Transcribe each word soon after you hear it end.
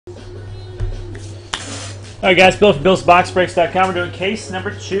Alright guys, Bill from BillsBoxBreaks.com. We're doing case number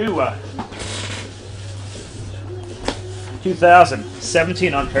 2.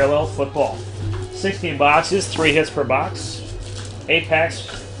 2017 Unparalleled Football. 16 boxes, 3 hits per box. 8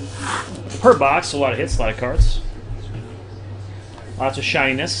 packs per box, a lot of hits, a lot of cards. Lots of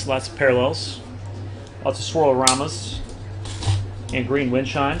shininess, lots of parallels. Lots of swirl-ramas and green wind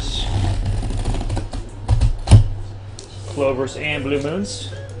chimes. Clovers and blue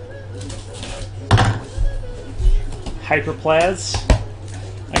moons. Hyperplaids.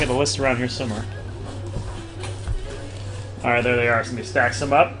 I got the list around here somewhere. Alright, there they are. So let me stack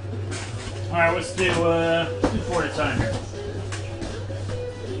some up. Alright, let's do 4 at a time here.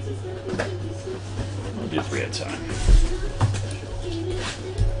 We'll do 3 at a time.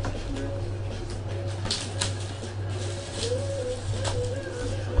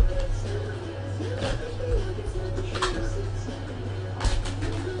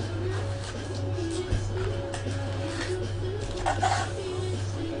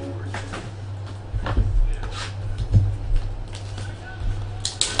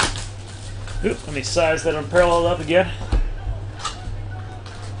 Oop, let me size that Unparalleled up again.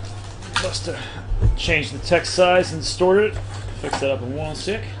 Must have changed the text size and distorted it. Fix that up in one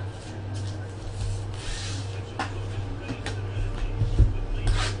sec.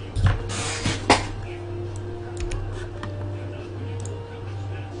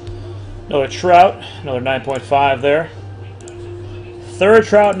 Another Trout, another 9.5 there. Third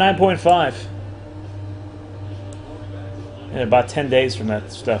Trout, 9.5. And about 10 days from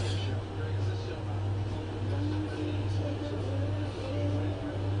that stuff.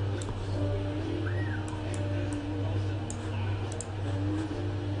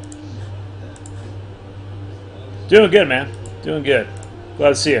 Doing good, man. Doing good. Glad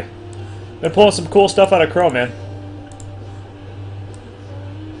to see you. Been pulling some cool stuff out of Chrome, man.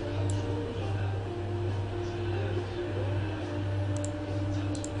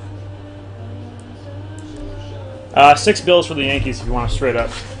 $6 bills for the Yankees if you want to straight up.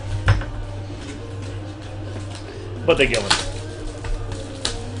 But they get one.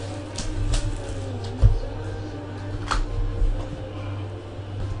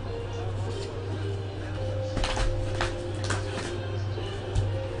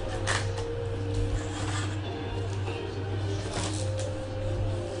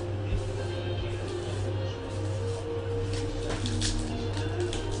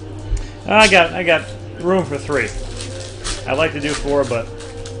 I got room for 3. I'd like to do 4, but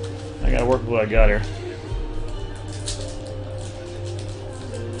I gotta work with what I got here.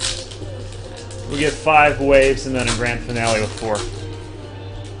 We get 5 waves and then a grand finale with 4.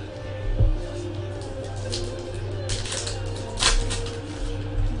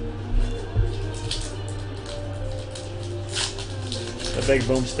 A big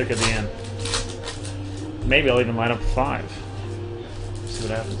boomstick at the end. Maybe I'll even line up 5. See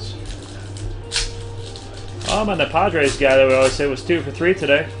what happens. Oh, I'm on the Padres guy that we always say was 2 for 3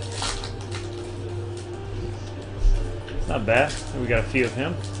 today. It's not bad. We got a few of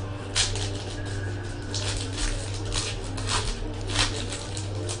him.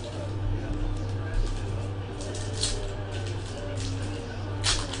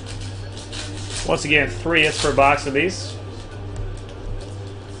 Once again, 3 hits per box of these.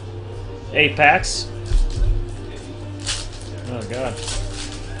 8 packs. Oh, God.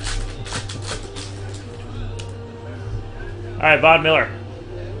 Alright, Von Miller.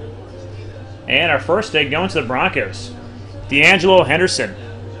 And our first egg going to the Broncos. D'Angelo Henderson.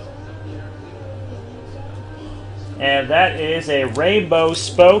 And that is a Rainbow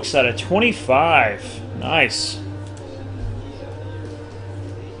Spokes out of 25. Nice.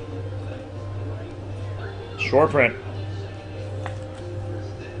 Short print.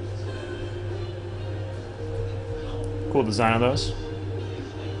 Cool design on those.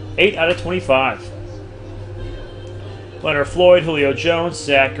 8 out of 25. Leonard Floyd, Julio Jones,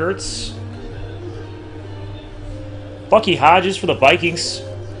 Zach Ertz. Bucky Hodges for the Vikings.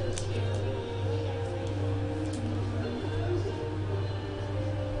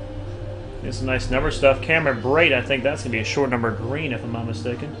 There's some nice number stuff. Cameron Brate, I think that's going to be a short number green if I'm not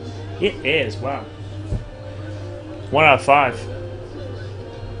mistaken. It is, wow. 1 out of 5.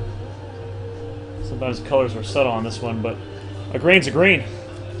 Sometimes the colors are subtle on this one, but a green's a green.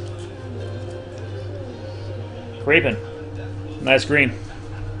 Craven. Nice green.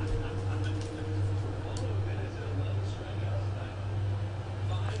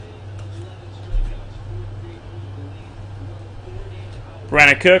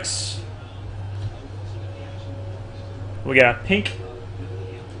 Brandon Cooks. We got pink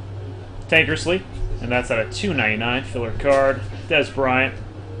Tankersley, and that's at a $2.99 filler card. Des Bryant.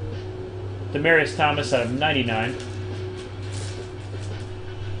 Demarius Thomas out of 99.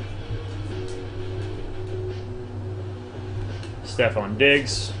 Stephon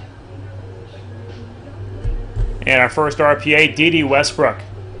Diggs. And our first RPA, D.D. Westbrook.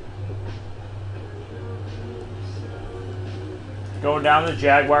 Going down to the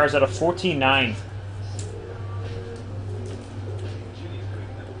Jaguars out of 14-9.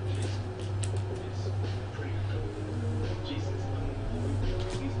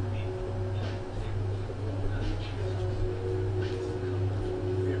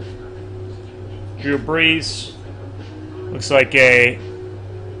 Drew Brees. Looks like a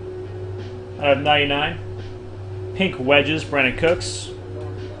out of 99. Pink wedges, Brandon Cooks.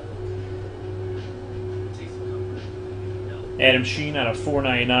 Adam Sheen out of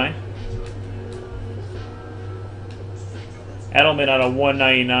 499. Edelman out of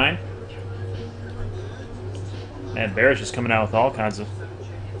 199. And Bears just coming out with all kinds of.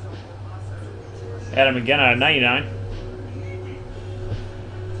 Adam again out of 99.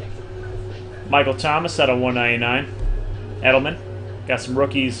 Michael Thomas out of 199. Edelman. Got some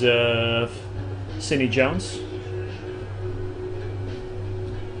rookies of Sidney Jones.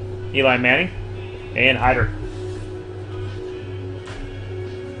 Eli Manning. And Hyder.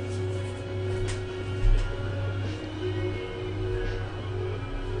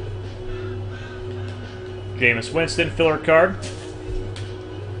 Jameis Winston, filler card.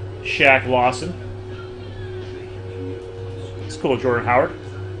 Shaq Lawson. It's cool, Jordan Howard.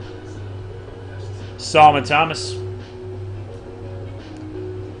 Solomon Thomas.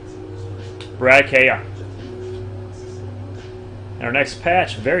 Brad Kaya. And our next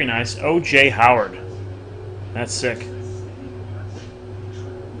patch, very nice, O.J. Howard. That's sick.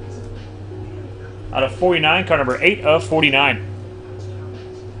 Out of 49, card number 8 of 49.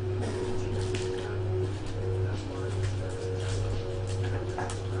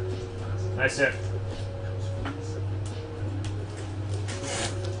 Nice hit.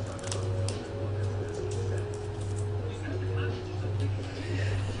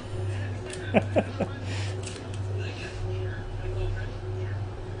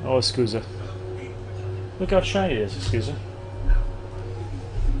 Oh, Escusa. Look how shiny it is, Escusa.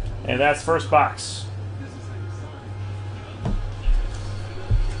 And that's first box.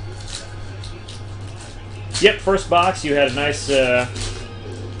 Yep, first box. You had a nice... you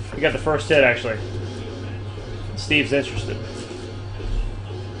got the first hit, actually. Steve's interested.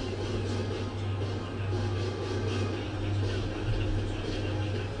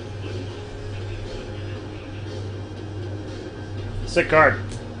 Sick card.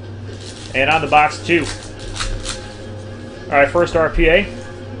 And on the box, 2. Alright, first RPA.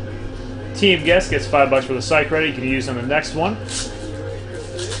 Team guest gets $5 for the site credit. You can use on the next one.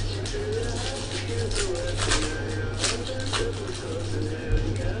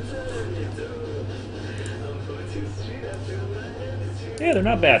 Yeah, they're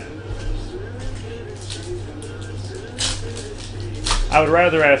not bad. I would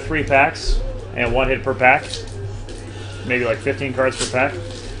rather have 3 packs and 1 hit per pack. Maybe like 15 cards per pack.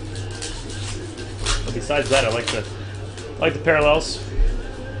 But besides that, I like the parallels.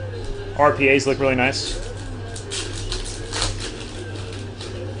 RPAs look really nice.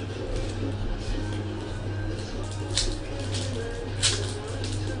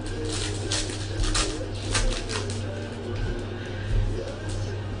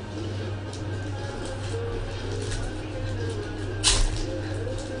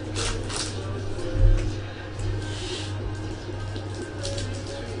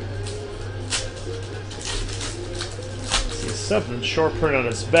 Something short print on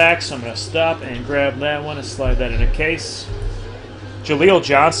its back, so I'm going to stop and grab that one and slide that in a case. Jaleel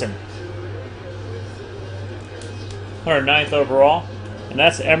Johnson. 109th overall. And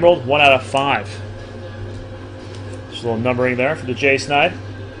that's Emerald, 1 out of 5. Just a little numbering there for the J Snide.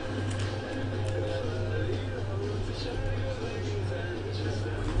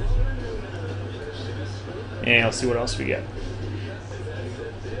 And let's see what else we get.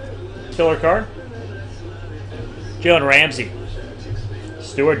 Filler card. Jalen Ramsey.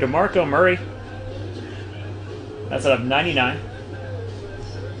 Stewart DeMarco Murray. That's out of 99.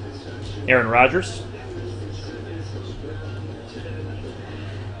 Aaron Rodgers.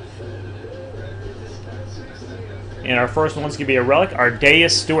 And our first one's going to be a relic,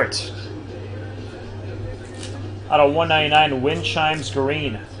 Ardeas Stewart. Out of 199, Wind Chimes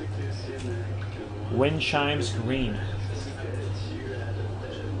Green. Wind Chimes Green.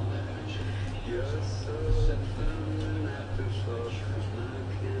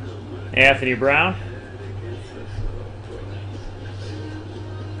 Anthony Brown.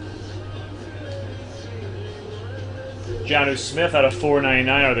 Jonnu Smith out of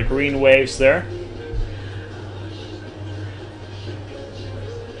 499 are the green waves there.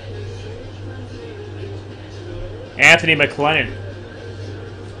 Anthony McLennan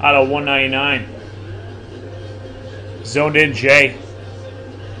out of 199. Zoned in Jay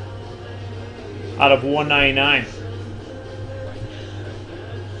out of 199.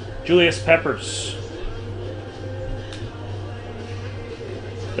 Julius Peppers.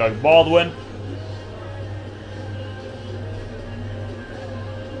 Doug Baldwin.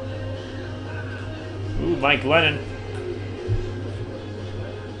 Ooh, Mike Glennon.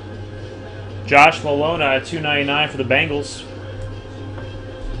 Josh Malone at 299 for the Bengals.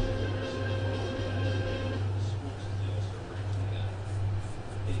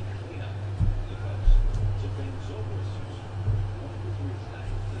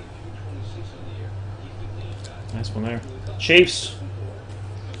 Nice one there. Chiefs.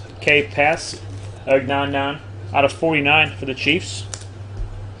 K. Pass. Ugnan out of 49 for the Chiefs.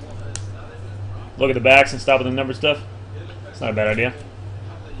 Look at the backs and stop with the number stuff. It's not a bad idea.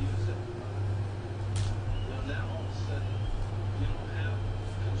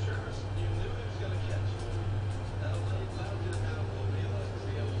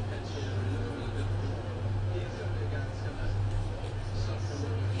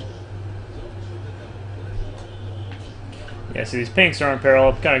 Yeah, see, these pinks are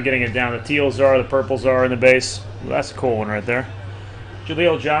unparalleled. Kind of getting it down. The teals are, the purples are in the base. Well, that's a cool one right there.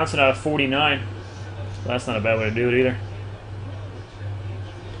 Jaleel Johnson out of 49. Well, that's not a bad way to do it either.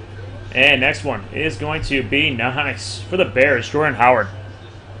 And next one is going to be nice for the Bears. Jordan Howard.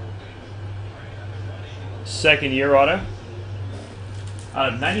 Second year auto.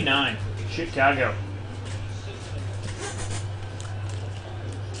 Out of 99. Chicago.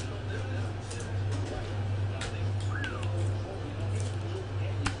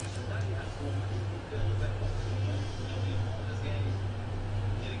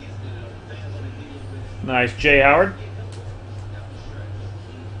 Nice, Jay Howard.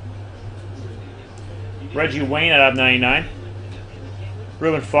 Reggie Wayne out of 99.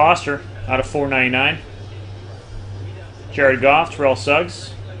 Reuben Foster out of 499. Jared Goff, Terrell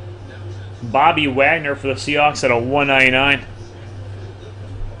Suggs. Bobby Wagner for the Seahawks out of 199.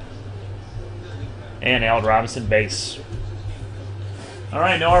 And Allen Robinson base. All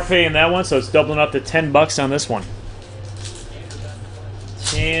right, no RP in that one, so it's doubling up to $10 on this one.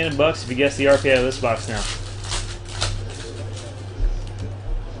 $10 if you guess the RP out of this box now.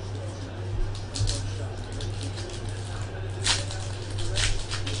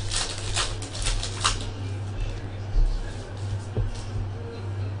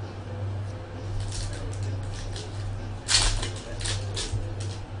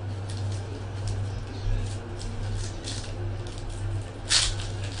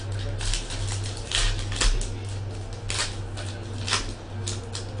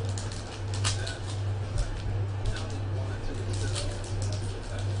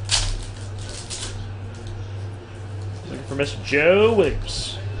 For Mr. Joe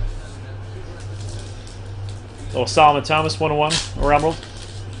Williams. Little Solomon Thomas 101 Emerald.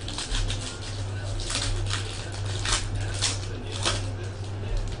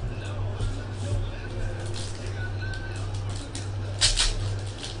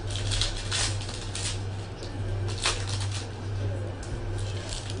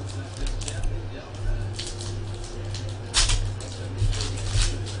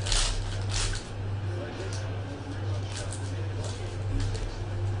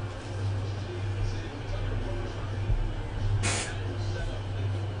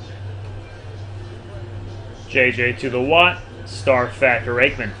 JJ to the Watt, Star Factor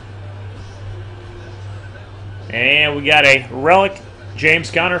Aikman. And we got a relic, James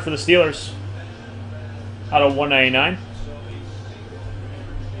Conner for the Steelers. Out of 199.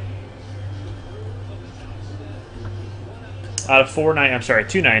 Out of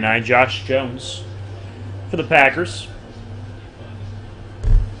 299, Josh Jones for the Packers.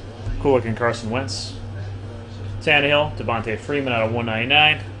 Cool looking Carson Wentz. Tannehill, Devontae Freeman out of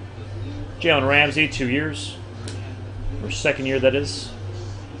 199. Jalen Ramsey, 2 years. Or second year, that is.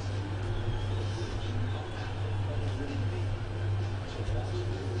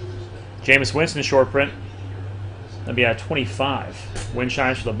 Jameis Winston, short print. That'd be out of 25. Wind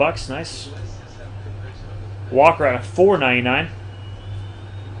shines for the Bucks, nice. Walker out of 499.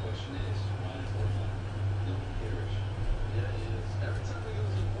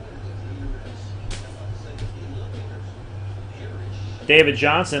 David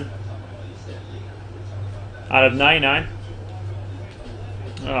Johnson out of 99.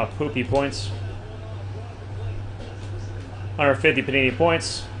 Oh, poopy points. 150 Panini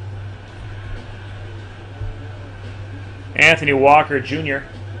points. Anthony Walker Jr.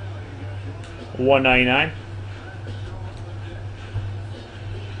 199.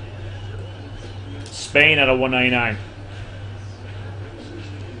 Spain out of 199.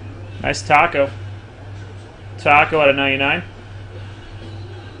 Nice Taco. Taco out of 99.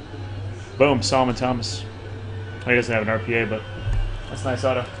 Boom, Solomon Thomas. Oh, he doesn't have an RPA, but that's a nice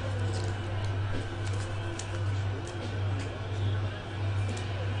auto.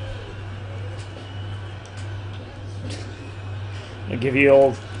 I'll give you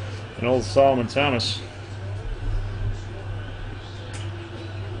an old Solomon Thomas.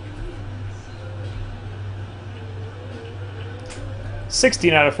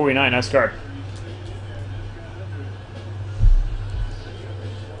 $16 out of 49. Nice card.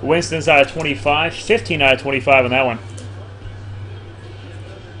 Winston's out of 25. 15 out of 25 on that one.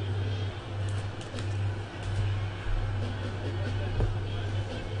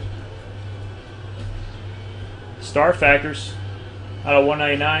 Star Factors out of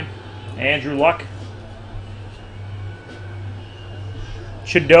 199. Andrew Luck.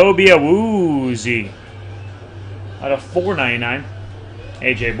 Chidobia Woozy out of 499.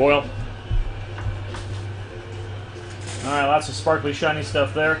 AJ Boyle. Alright, lots of sparkly, shiny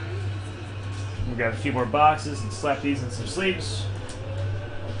stuff there. We've got a few more boxes and slap these in some sleeves.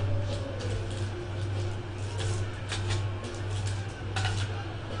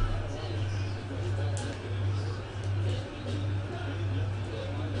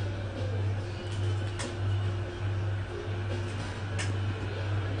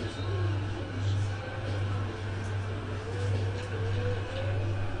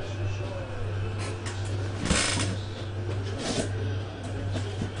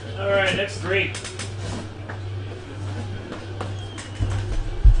 Alright, next three.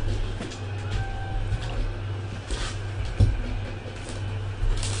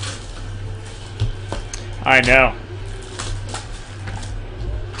 I know.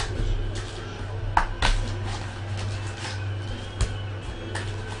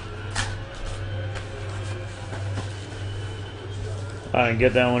 I didn't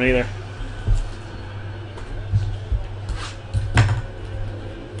get that one either.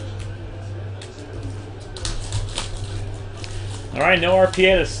 Alright, no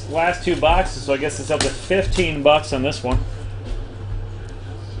RPA this last two boxes, so I guess it's up to $15 on this one.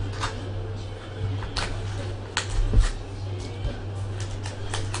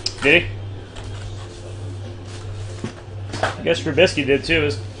 Did he? I guess Trubisky did too.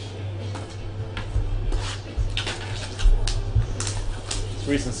 His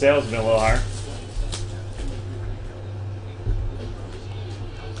recent sales have been a little higher.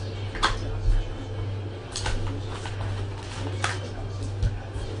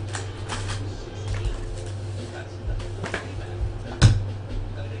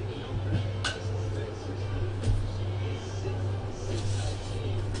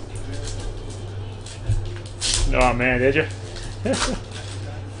 Oh man, did you?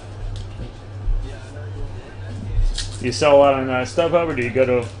 You sell a lot on StubHub, or do you go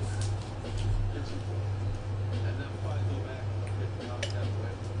to?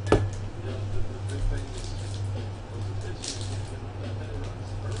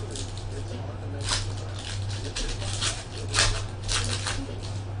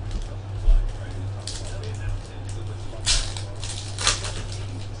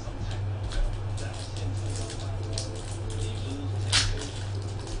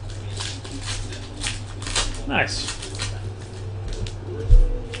 Nice.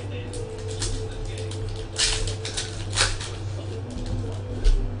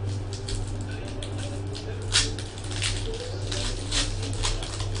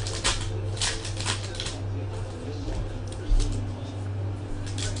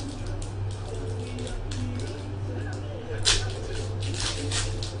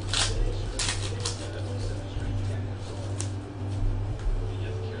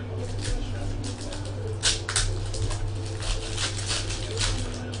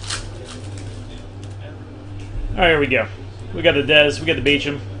 All right, here we go. We got the Dez, we got the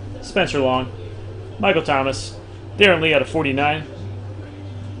Beecham, Spencer Long, Michael Thomas, Darren Lee out of 49,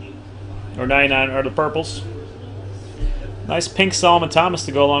 or 99 are the purples. Nice pink Solomon Thomas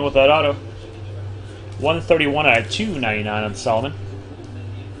to go along with that auto. 131 out of 299 on Solomon.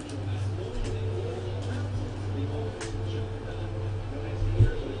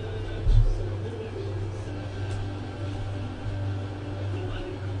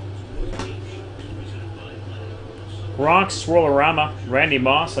 Gronk Swirlorama, Randy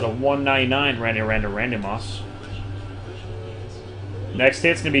Moss at a 199. Randy Moss. Next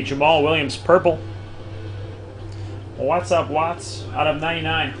hit's going to be Jamal Williams, purple. What's up, Watts? Out of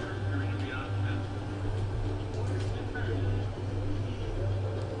 99.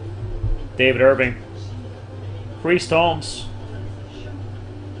 David Irving. Priest Holmes.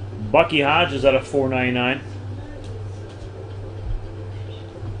 Bucky Hodges out of 499.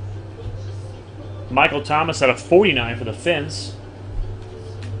 Michael Thomas out of 49 for the Finns.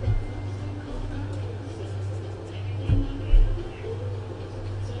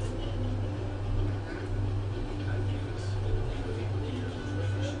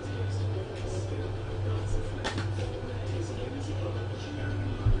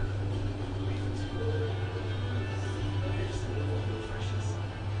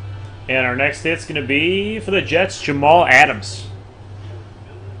 And our next hit's going to be for the Jets, Jamal Adams.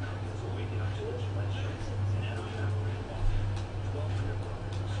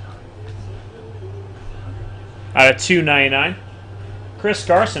 Out of 299. Chris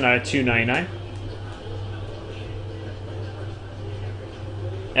Carson out of 299.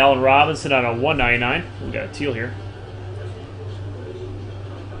 Allen Robinson out of 199. We got a teal here.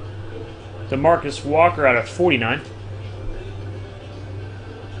 DeMarcus Walker out of 49.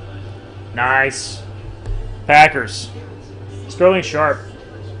 Nice. Packers. Sterling Sharp.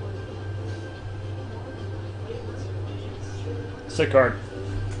 Sick card.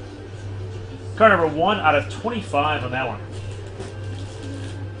 Card number 1 out of 25 on that one.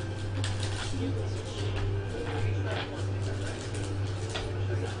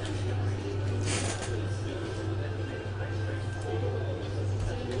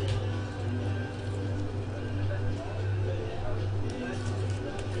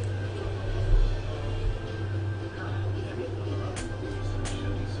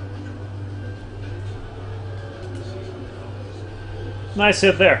 Nice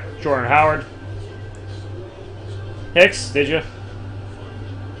hit there, Jordan Howard. Hicks, did you?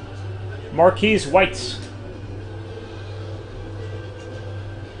 Marquise White.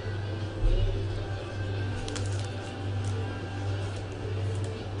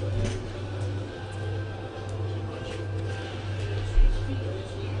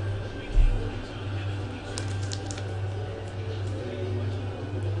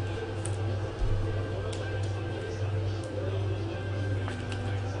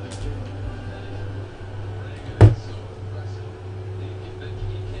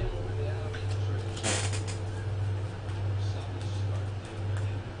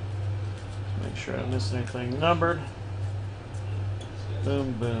 Make sure I don't miss anything numbered.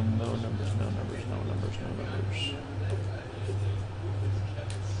 Boom, boom, no numbers, no numbers, no numbers, no numbers.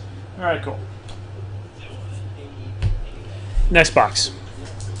 Alright, cool. Next box.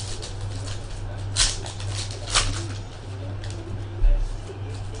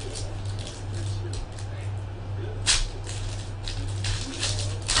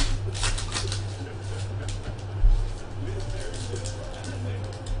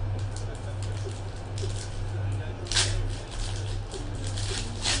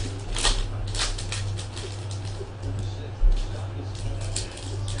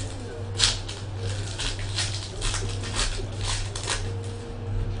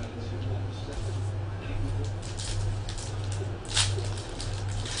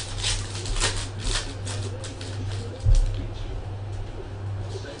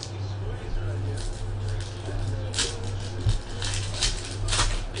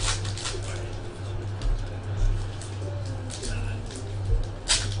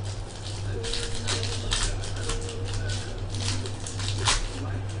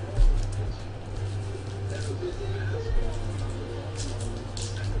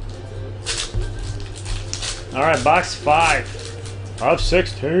 All right, box 5 of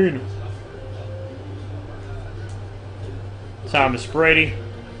 16. Thomas Brady,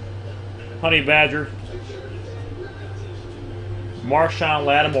 Honey Badger, Marshawn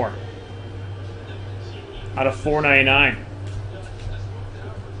Lattimore out of 499.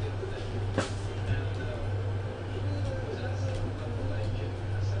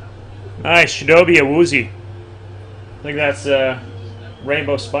 Nice, Shinobi Awuzie. I think that's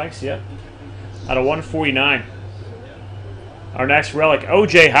Rainbow Spikes, yep. Out of 149. Our next relic,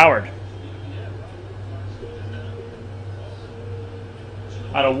 O.J. Howard.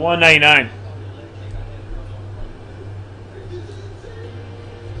 Out of 199.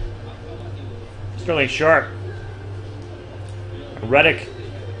 Sterling Sharp. Reddick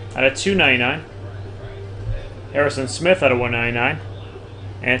out of 299. Harrison Smith out of 199.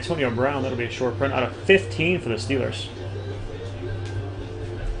 Antonio Brown, that'll be a short print, out of 15 for the Steelers.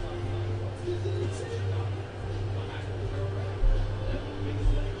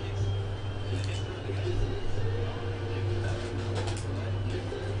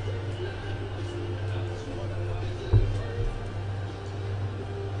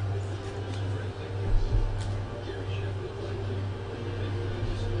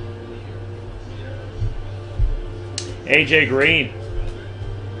 AJ Green.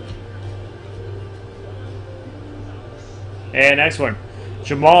 And next one,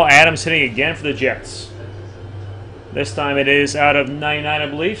 Jamal Adams hitting again for the Jets. This time it is out of 99, I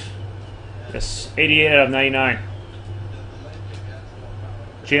believe. Yes, 88 out of 99.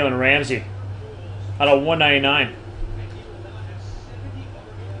 Jalen Ramsey out of 199.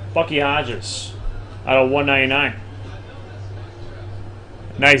 Bucky Hodges out of 199.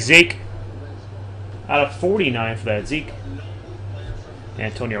 Nice Zeke out of 49 for that Zeke.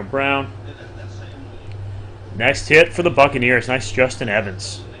 Antonio Brown. Next hit for the Buccaneers. Nice Justin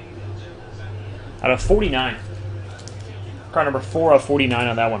Evans out of 49. Card number 4 of 49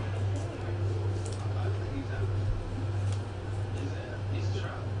 on that one.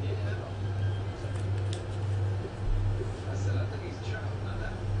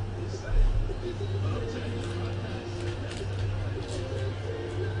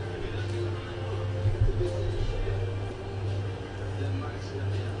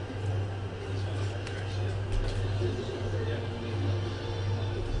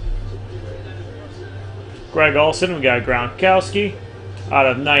 Greg Olsen, we got Gronkowski out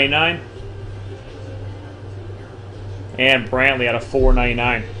of 99. And Brantley out of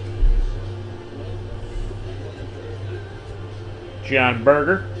 499. John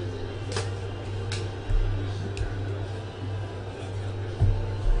Berger.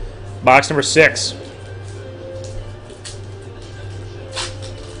 Box number 6.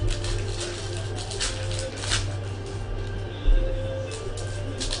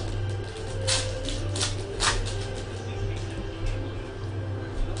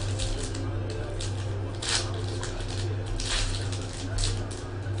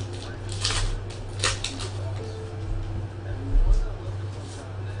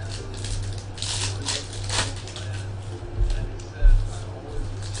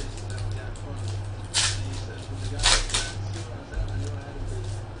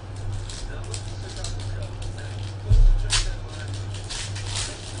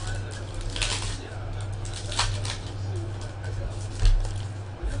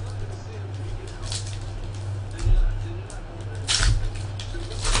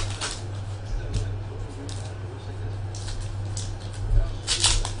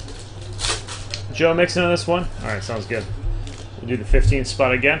 Joe Mixon on this one. Alright, sounds good. We'll do the 15th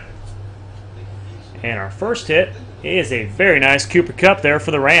spot again. And our first hit is a very nice Cooper Kupp there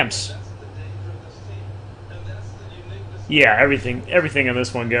for the Rams. Yeah, everything on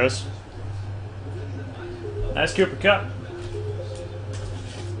this one goes. Nice Cooper Kupp.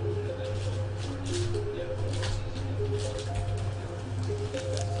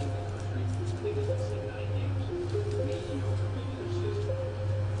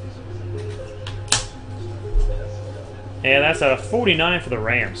 And that's out of 49 for the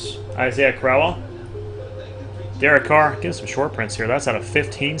Rams. Isaiah Crowell. Derek Carr, getting some short prints here. That's out of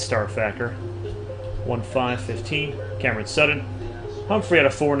 15 star factor. 1/5/15. Cameron Sutton. Humphrey out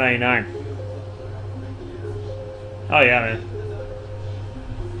of 499. Oh yeah, man.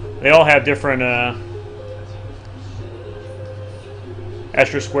 They all have different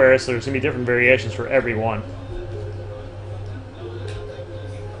extra squares, so there's gonna be different variations for every one.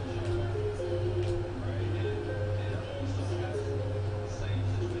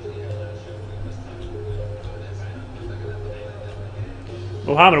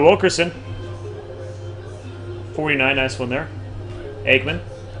 Muhammad Wilkerson, 49, nice one there. Aikman,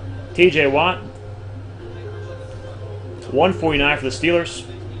 TJ Watt, 149 for the Steelers.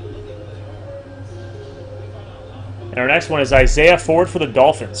 And our next one is Isaiah Ford for the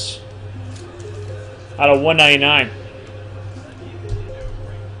Dolphins, out of 199.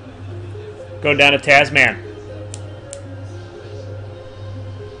 Go down to Tasman.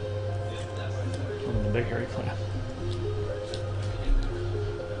 The big hairy clam.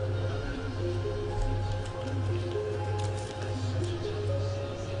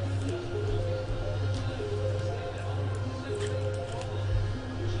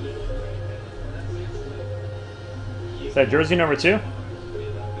 Is that jersey number 2?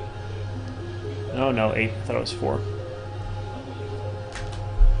 Oh no, 8. I thought it was 4.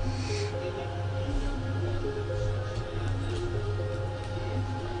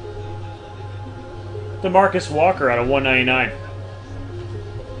 DeMarcus Walker out of 199.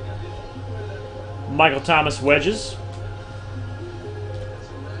 Michael Thomas wedges.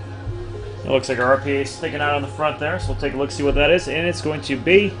 It looks like our RPA is sticking out on the front there, so we'll take a look, see what that is, and it's going to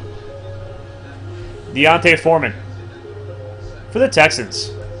be Deontay Foreman for the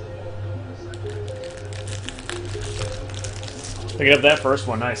Texans. Picking up that first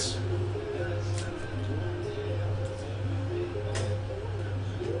one, nice.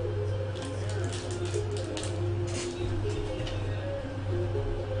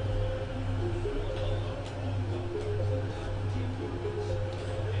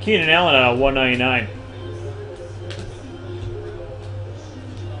 Keenan Allen out of 199.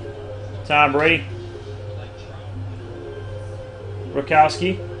 Tom Brady.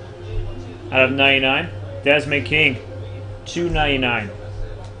 Rukowski out of 99. Desmond King, 299.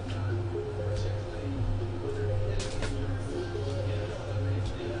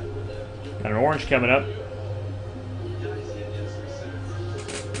 Got an orange coming up.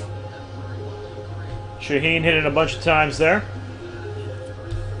 Shaheen hit it a bunch of times there.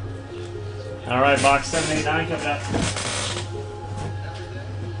 All right, box 789 coming up.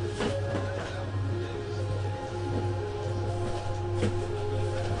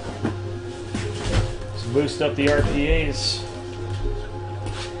 Let's boost up the RPAs.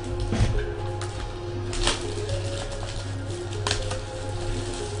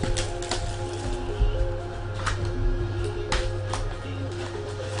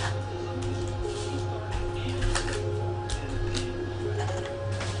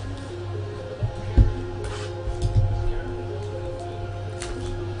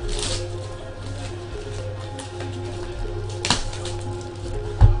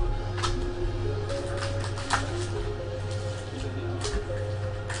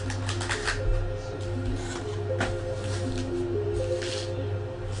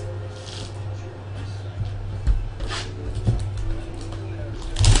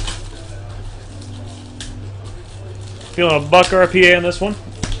 Feeling a buck RPA on this one.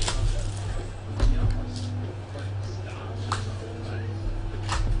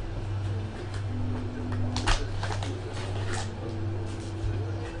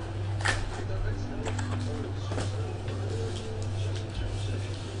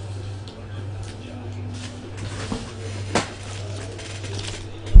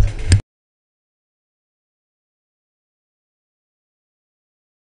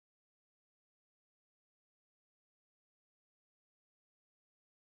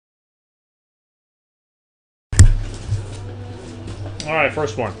 All right,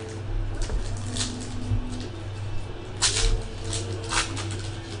 first one.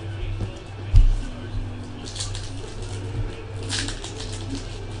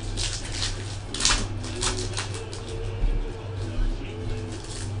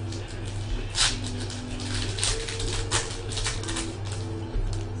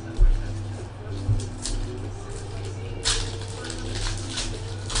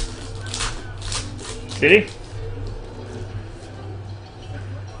 Did he?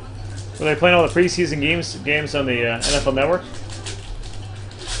 Were they playing all the preseason games on the NFL Network?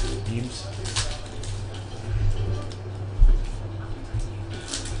 Games.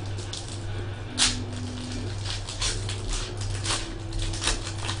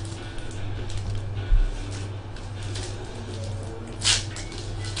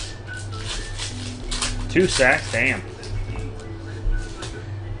 Two sacks, damn.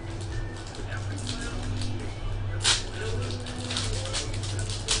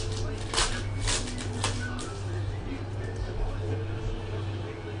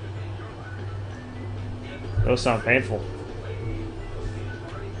 Those sound painful.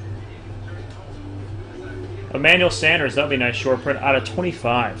 Emmanuel Sanders, that'll be a nice short print out of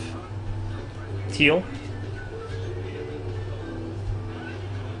 25. Teal.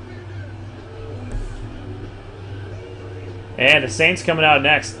 And the Saints coming out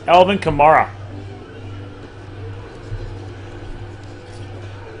next. Alvin Kamara.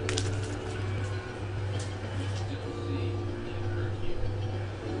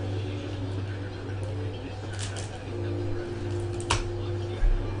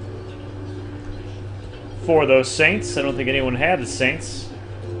 For those Saints, I don't think anyone had the Saints.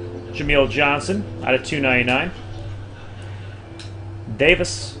 Jameel Johnson out of 299.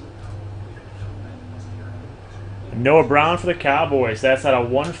 Davis. Noah Brown for the Cowboys. That's out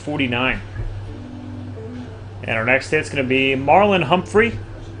of 149. And our next hit's going to be Marlon Humphrey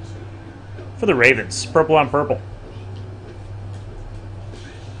for the Ravens. Purple on purple.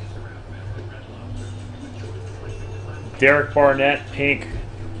 Derek Barnett, pink.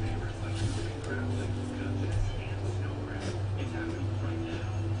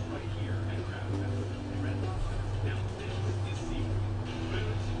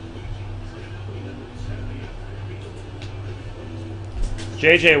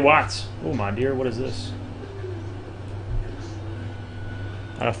 J.J. Watts. Oh, my dear, what is this?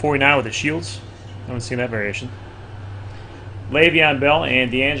 Out of 49 with the Shields. I haven't seen that variation. Le'Veon Bell and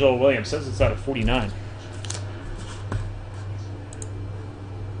D'Angelo Williams. Says it's out of 49.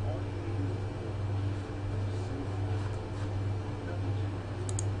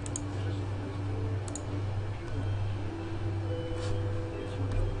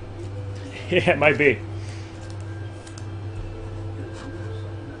 Yeah, it might be.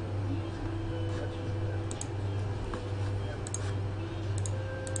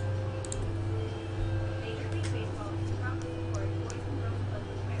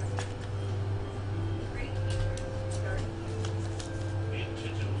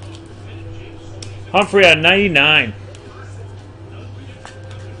 Humphrey out of 99.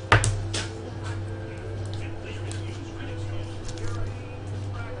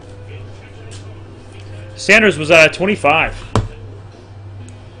 Sanders was out of 25.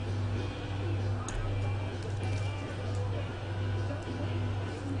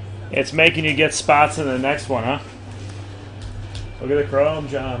 It's making you get spots in the next one, huh? Look at the chrome,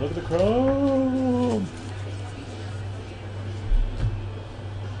 John. Look at the chrome.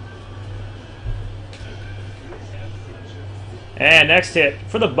 And next hit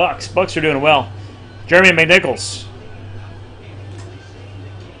for the Bucks. Bucks are doing well. Jeremy McNichols.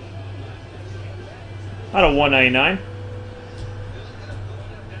 Out of 199.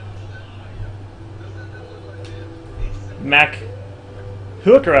 Mac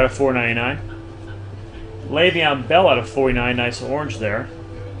Hooker out of 499. Le'Veon Bell out of 49. Nice orange there.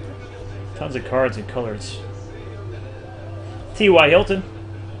 Tons of cards and colors. T.Y. Hilton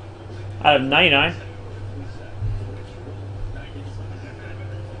out of 99.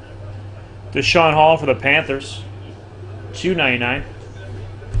 Deshaun Hall for the Panthers. 299.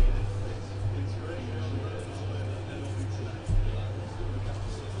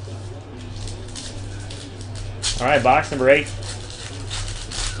 All right, box number 8.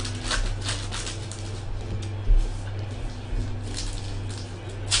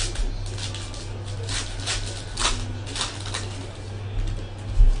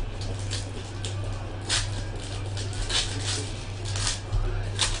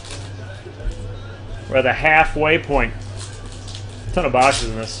 We're at the halfway point. A ton of boxes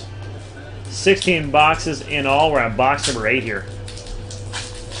in this. 16 boxes in all. We're on box number 8 here.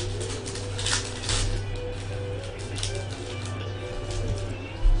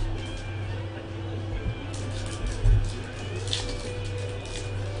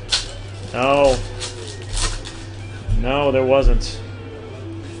 No, there wasn't.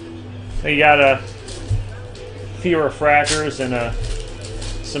 You got a few refractors and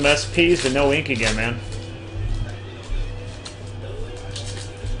some SPs, but no ink again, man.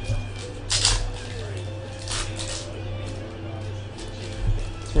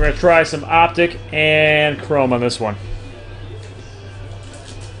 So we're going to try some optic and chrome on this one.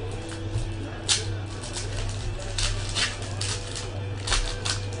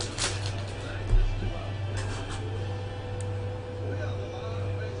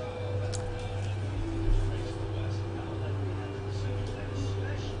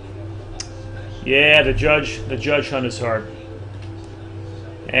 Yeah, the judge hunt is hard.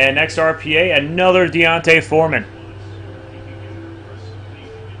 And next RPA, another Deontay Foreman.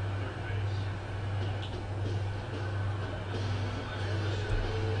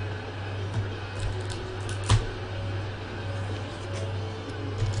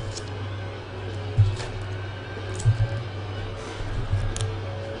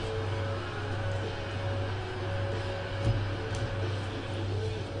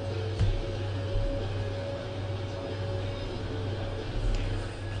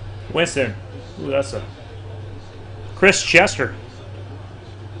 Winston. Ooh, that's a Chris Chester.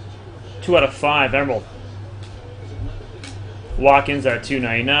 2 out of 5. Emerald. Watkins at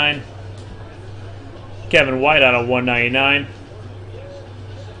 299. Kevin White out of 199.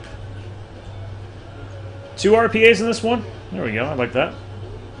 2 RPAs in this one. There we go. I like that.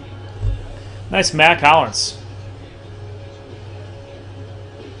 Nice Matt Collins.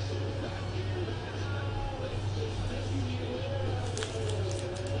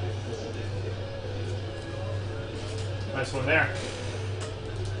 Nice one there.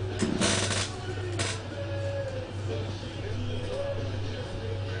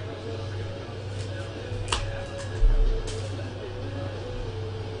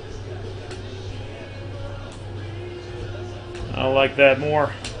 I like that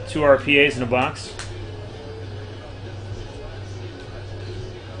more. 2 RPAs in a box.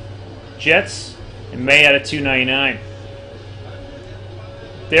 Jets and May out of 299.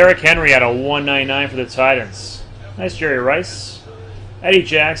 Derrick Henry out of 199 for the Titans. Nice Jerry Rice, Eddie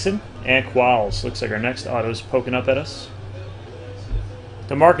Jackson, and Qualls. Looks like our next auto is poking up at us.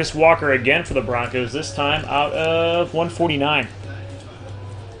 DeMarcus Walker again for the Broncos, this time out of 149.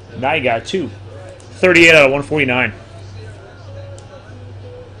 Now you got 2. 38 out of 149.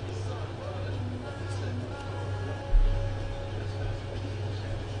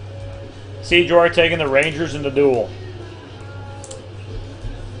 Seedroy taking the Rangers in the duel.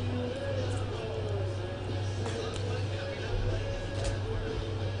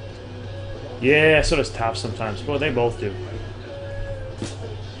 Yeah, so does Top sometimes. Well, they both do.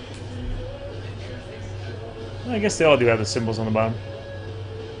 I guess they all do have the symbols on the bottom.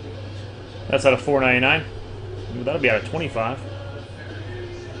 That's out of 499. That'll be out of 25.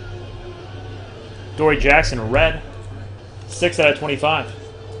 Dory Jackson, red. 6 out of 25.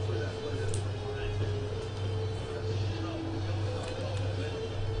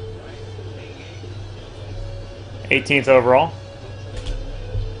 #18th overall.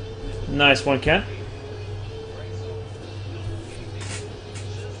 Nice one, Kent.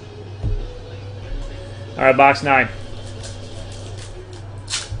 All right, box 9.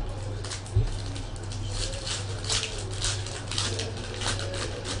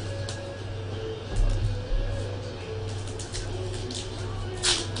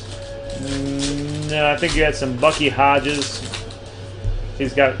 No, I think you had some Bucky Hodges.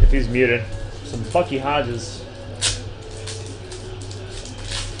 If he's muted, some Bucky Hodges.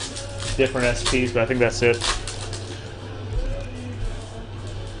 Different SPs, but I think that's it.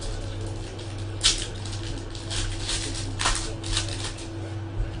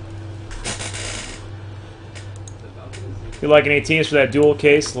 If you like any teams for that dual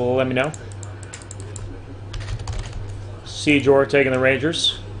case, let me know. Seajor taking the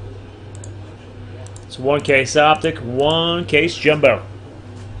Rangers. It's 1 case optic, 1 case jumbo.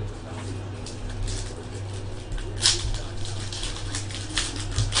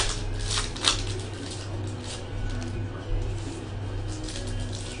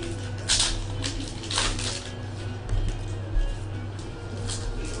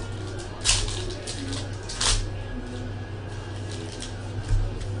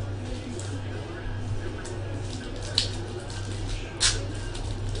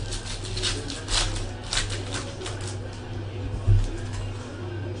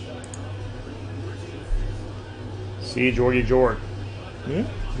 See, Jordy Jord. You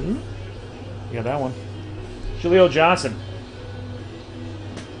got that one. Jaleel Johnson.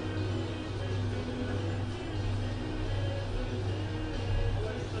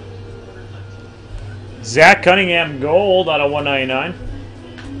 Zach Cunningham, gold out of 199.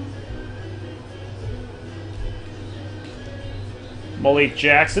 Malik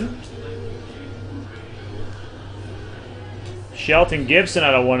Jackson. Shelton Gibson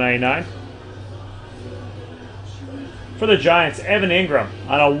out of 199. For the Giants, Evan Ingram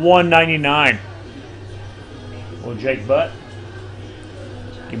on a 199. Little Jake Butt.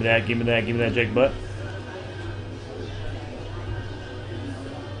 Give me that, give me that, give me that, Jake Butt.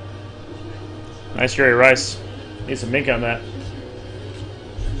 Nice Jerry Rice. Need some mink on that.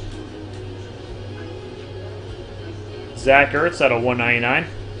 Zach Ertz out of 199.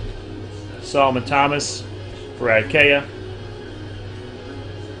 Solomon Thomas for Adkea.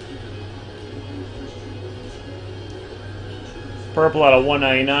 Purple out of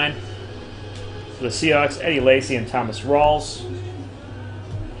 199 for the Seahawks, Eddie Lacy and Thomas Rawls.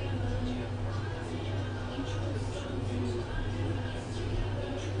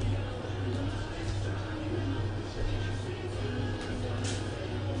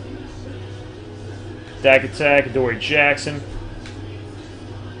 Dak Attack, Dory Jackson. I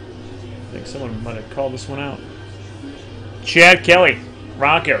think someone might have called this one out. Chad Kelly,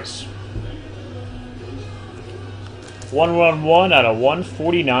 Broncos. 111 out of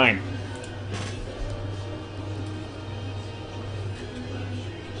 149.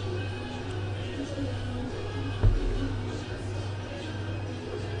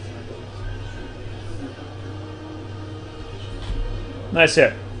 Nice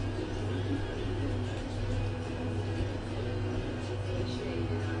hit.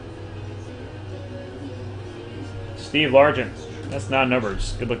 Steve Largent. That's not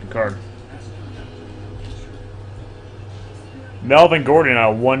numbers. Good looking card. Melvin Gordon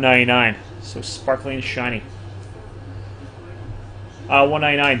out of 199. So sparkling and shiny.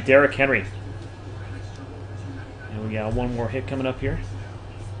 199, Derrick Henry. And we got one more hit coming up here.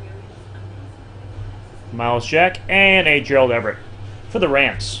 Miles Jack and a Gerald Everett for the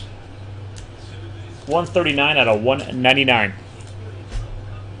Rams. 139 out of 199.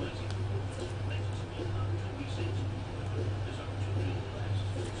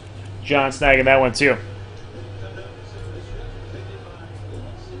 John snagging that one too.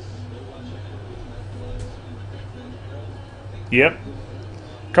 Yep.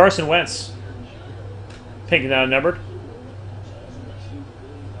 Carson Wentz. Pink and outnumbered.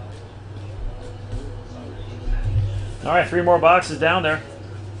 All right, 3 more boxes down there.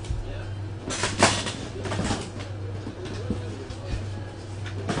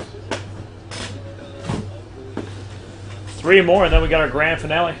 Three more, and then we got our grand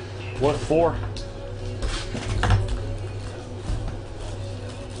finale. What 4?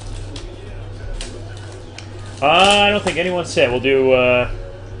 I don't think anyone's hit. We'll do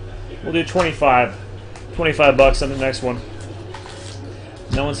 25 bucks on the next one.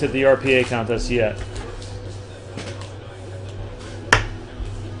 No one's hit the RPA contest yet.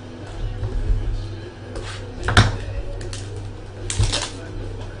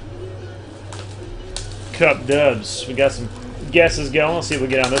 Cup dubs. We got some guesses going. Let's see if we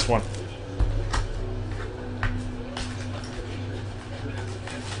get on this one.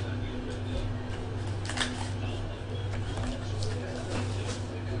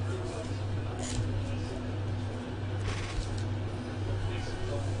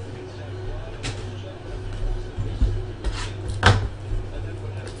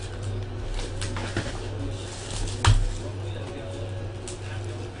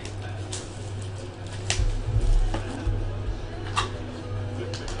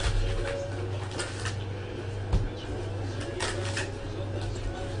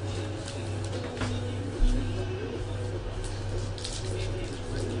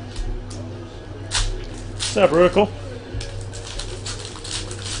 What's up, Rudical?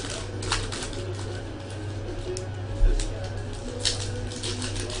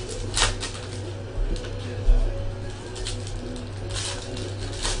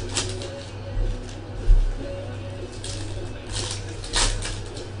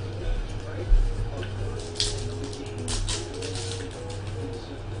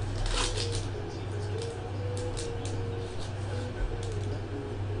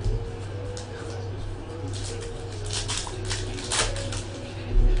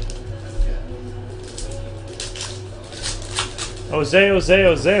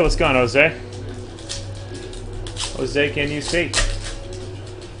 Jose, what's going on, Jose? Jose, can you see?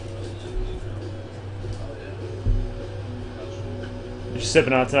 What you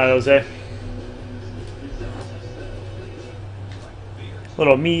sipping on tonight, Jose?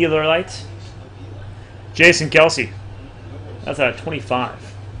 Little Miller Lite. Jason Kelsey. That's out of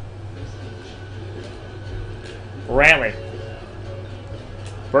 25. Brantley.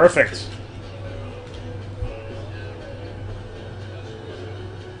 Perfect.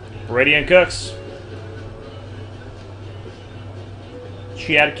 Radiant Cooks.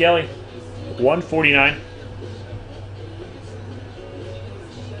 Chad Kelly. 149.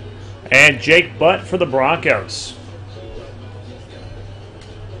 And Jake Butt for the Broncos.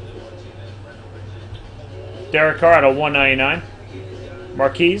 Derek Carr at a 199.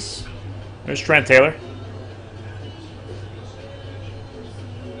 Marquise. There's Trent Taylor.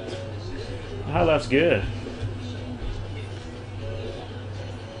 High left's good.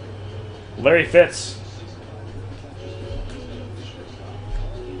 Larry Fitz.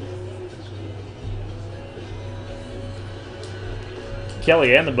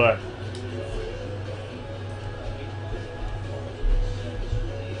 Kelly and the Butt.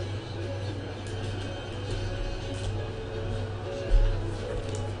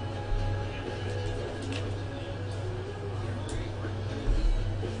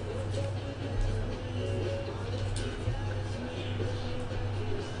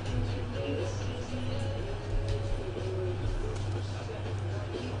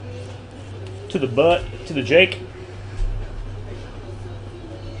 To the Butt, to the Jake.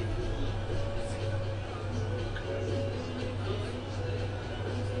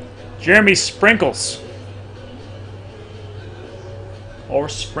 Jeremy Sprinkles. Or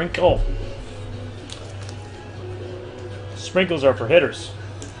Sprinkle. Sprinkles are for hitters.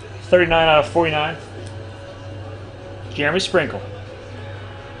 39 out of 49. Jeremy Sprinkle.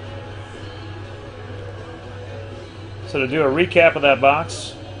 So to do a recap of that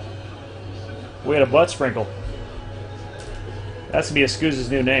box, we had a Butt Sprinkle. That's going to be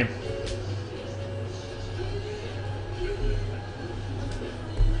Escuza's new name.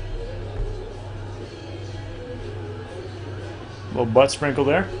 Little Butt Sprinkle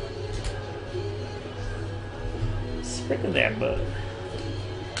there. Sprinkle that butt.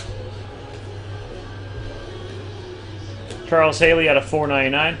 Charles Haley out of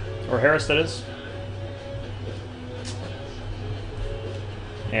 499. Or Harris, that is.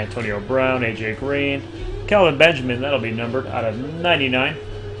 Antonio Brown, AJ Green, Calvin Benjamin, that'll be numbered out of 99.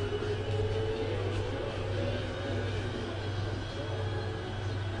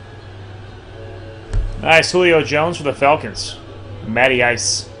 Nice, Julio Jones for the Falcons. Matty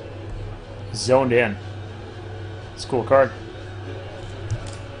Ice. Zoned in. It's a cool card.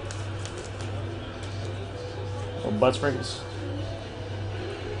 Little Butt Sprinkles.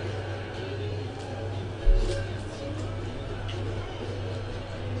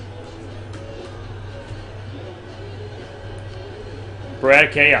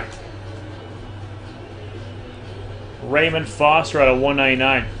 Brad Kaya. Raymond Foster out of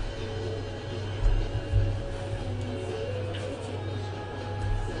 199.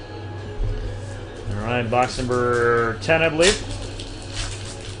 All right, box number 10, I believe.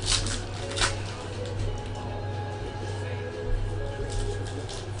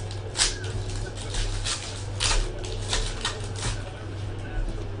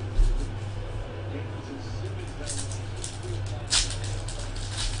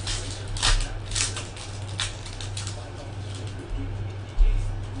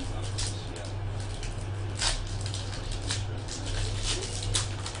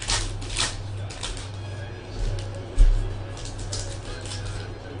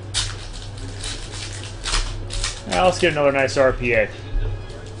 Now let's get another nice RPA.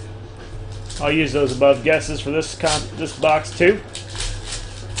 I'll use those above guesses for this box too.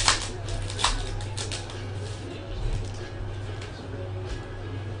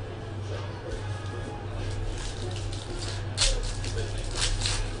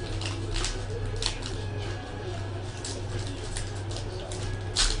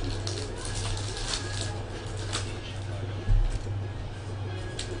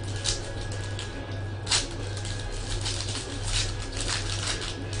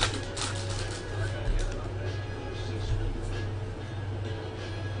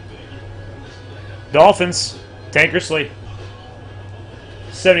 Dolphins, Tankersley,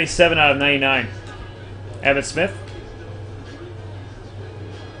 77 out of 99. Evan Smith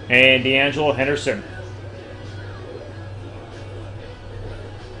and D'Angelo Henderson.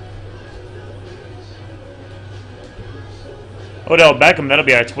 Odell Beckham, that'll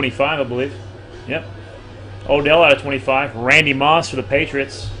be out of 25, I believe. Yep. Odell out of 25. Randy Moss for the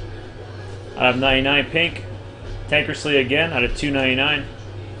Patriots out of 99. Pink. Tankersley again out of 299.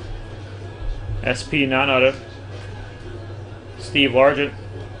 SP non-auto. Steve Largent.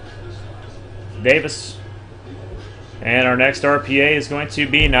 Davis. And our next RPA is going to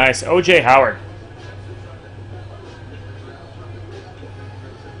be nice. O.J. Howard.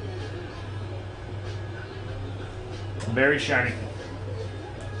 Very shiny.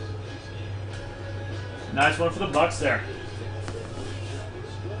 Nice one for the Bucks there.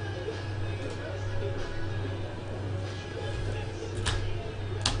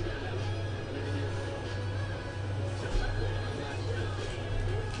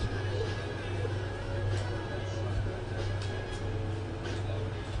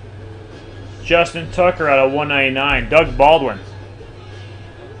 Justin Tucker out of 199. Doug Baldwin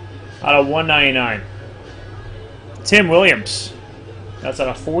out of 199. Tim Williams, that's out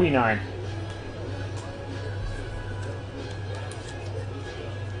of 49.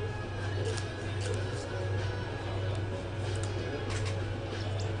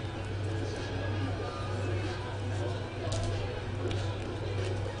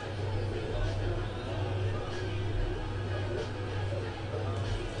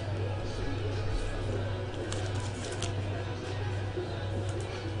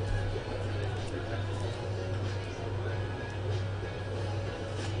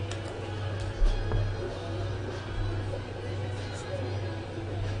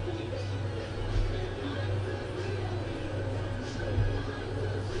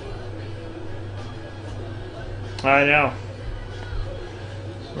 I know.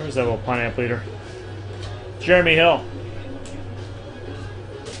 Where's that little pineapple eater? Jeremy Hill.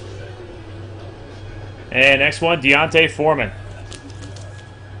 And next one, Deontay Foreman.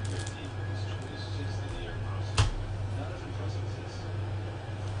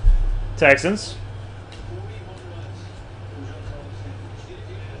 Texans.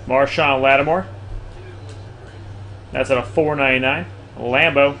 Marshawn Lattimore. That's at a $4.99.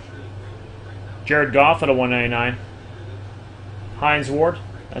 Lambo. Jared Goff at a $1.99. Hines Ward,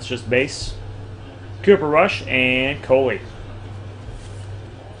 that's just base. Cooper Rush and Coley.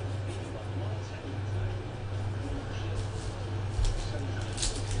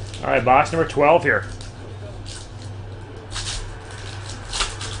 All right, box number 12 here.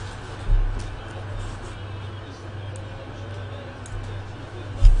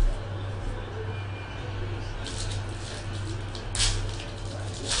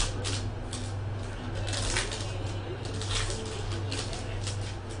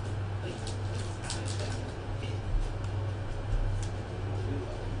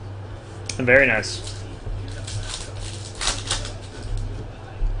 Very nice.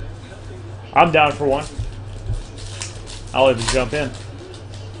 I'm down for one. I'll even jump in.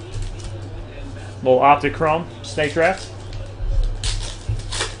 Little Optichrome snake draft.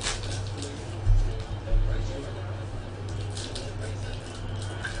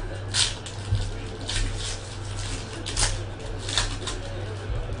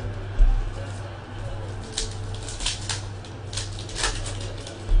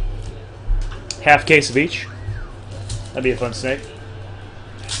 Half case of each. That'd be a fun snake.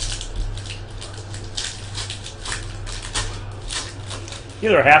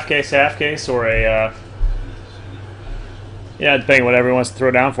 Either a half case, or a, yeah, depending on what everyone wants to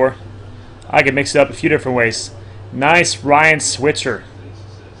throw down for. I could mix it up a few different ways. Nice Ryan Switzer.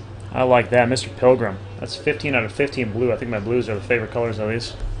 I like that. Mr. Pilgrim. That's 15 out of 15 blue. I think my blues are the favorite colors of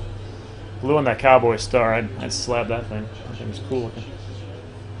these. Blue on that cowboy star. I'd slab that thing. I think it's cool looking.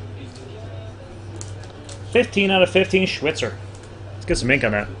 15 out of 15 Schwitzer. Let's get some ink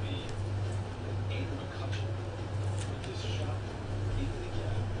on that.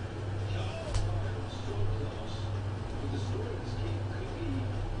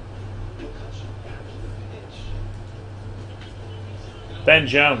 Ben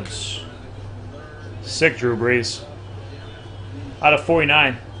Jones. Sick Drew Brees. Out of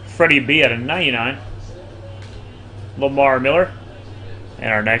 49. Freddie B out of 99. Lamar Miller.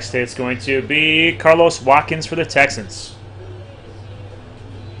 And our next hit's going to be Carlos Watkins for the Texans.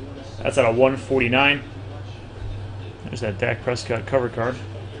 That's out of 149. There's that Dak Prescott cover card.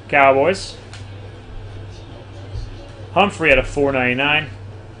 Cowboys. Humphrey out of 499.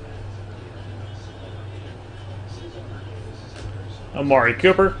 Amari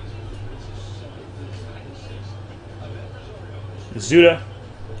Cooper. Zuda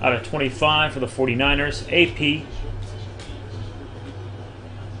out of 25 for the 49ers. AP.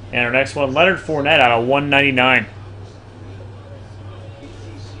 And our next one, Leonard Fournette out of 199.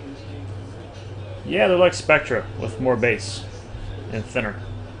 Yeah, they're like Spectra with more base and thinner.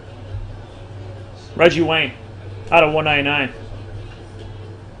 Reggie Wayne out of 199.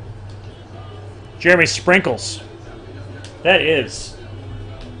 Jeremy Sprinkles. That is.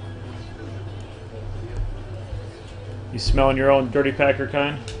 You smelling your own Dirty Packer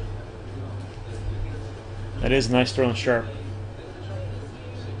kind? That is nice Sterling Sharp.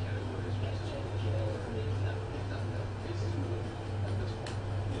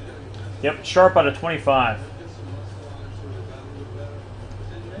 Yep, Sharp out of 25.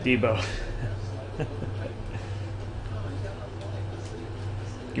 Debo.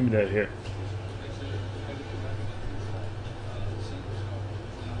 Give me that here.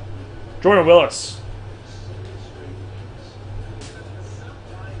 Jordan Willis.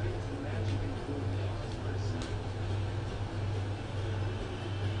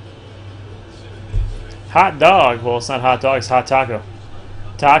 Hot dog. Well, it's not hot dog, it's hot taco.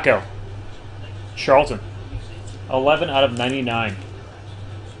 Taco. Charlton. 11 out of 99.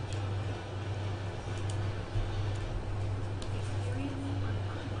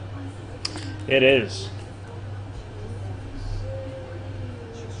 It is.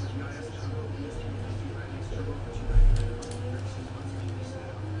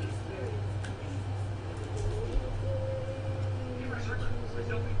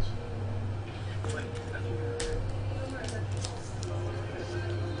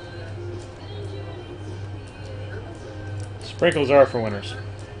 Sprinkles are for winners.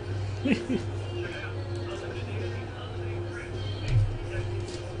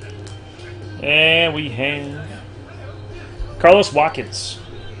 And we have Carlos Watkins.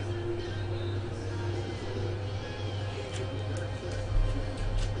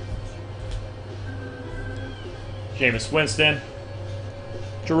 Jameis Winston.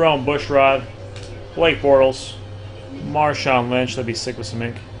 Jerome Bushrod. Blake Bortles. Marshawn Lynch. That'd be sick with some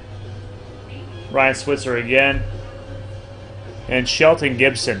ink. Ryan Switzer again. And Shelton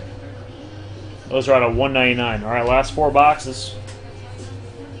Gibson. Those are out of 199. All right, last 4 boxes.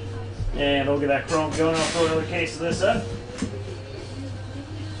 And we'll get that chrome going. I'll throw another case of this up.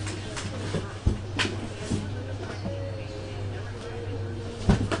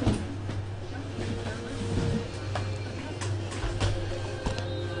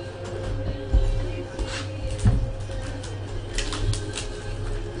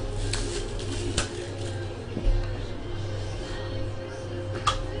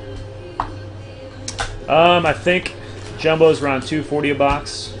 I think Jumbo's around $240 a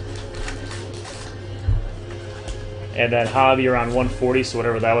box. And that hobby around $140, so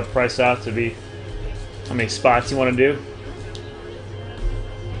whatever that would price out to be how many spots you want to do.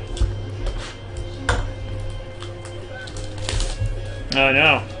 Oh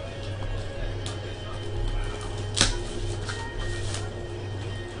no.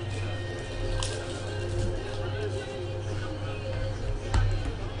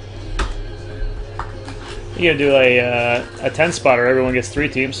 You gotta do a 10 spotter. Everyone gets 3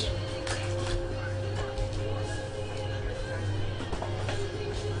 teams.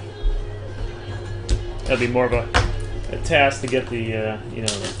 That'd be more of a task to get the you know,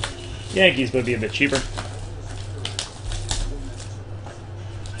 the Yankees, but it'd be a bit cheaper.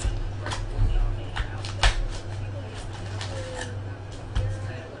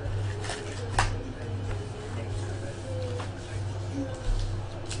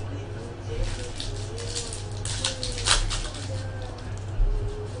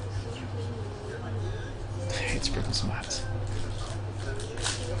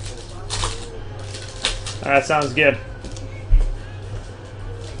 That sounds good.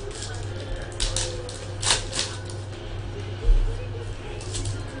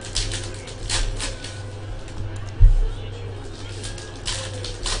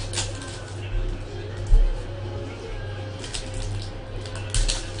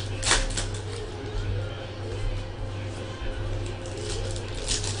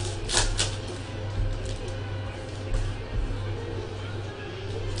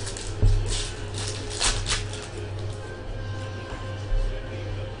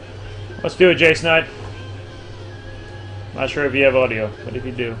 Let's do it, Jason Knight. Not sure if you have audio, but if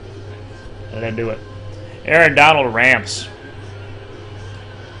you do, then do it. Aaron Donald, Rams.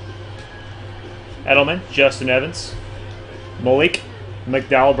 Edelman, Justin Evans. Malik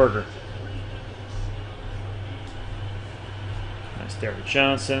McDowell-Berger. Nice Derek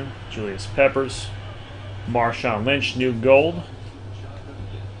Johnson. Julius Peppers. Marshawn Lynch, new gold.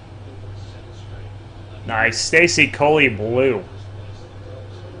 Nice. Stacy Coley, blue.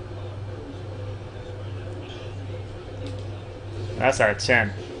 That's out of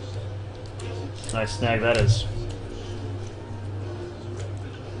 10. Nice snag that is.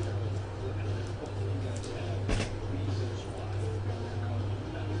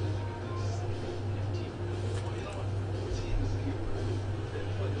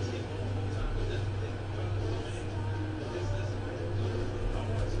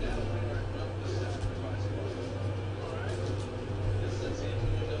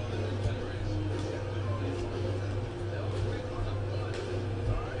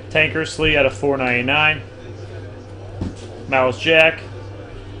 Tankersley out of 499. Miles Jack.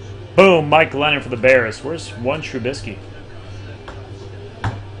 Boom, Mike Lennon for the Bears. Where's one Trubisky?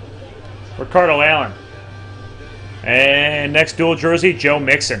 Ricardo Allen. And next dual jersey, Joe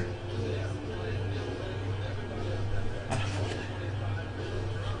Mixon.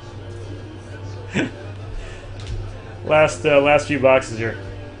 last few boxes here.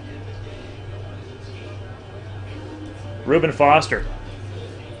 Reuben Foster.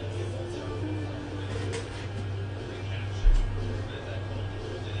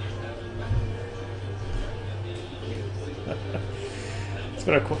 It's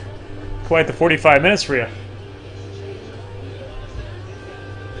been quite the 45 minutes for you.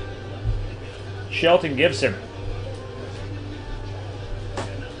 Shelton Gibson.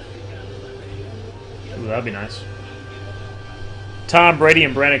 Ooh, that'd be nice. Tom Brady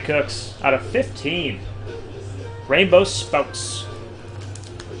and Brandon Cooks out of 15. Rainbow Spouts.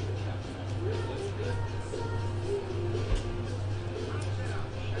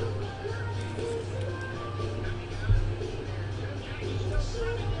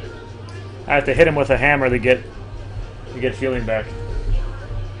 I have to hit him with a hammer to get feeling back.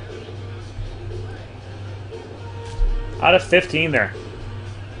 Out of 15 there.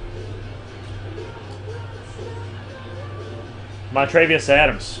 Montravius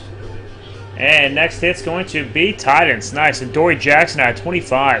Adams. And next hit's going to be Titans. Nice. And Dory Jackson at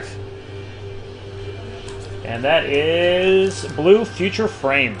 25. And that is Blue Future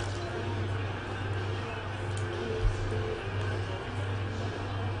Frame.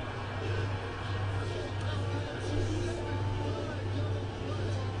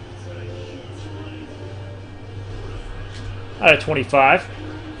 Out of 25.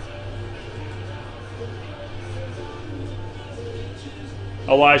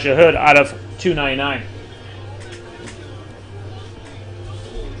 Elijah Hood out of 299.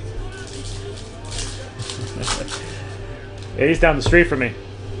 Yeah, he's down the street from me.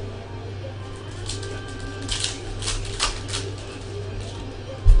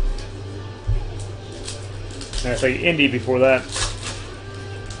 I say Indy before that.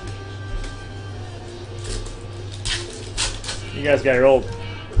 You guys got your old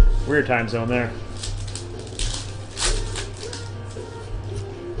weird time zone there.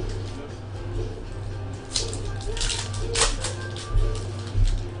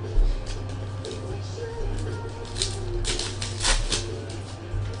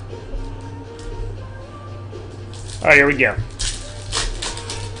 All right, here we go.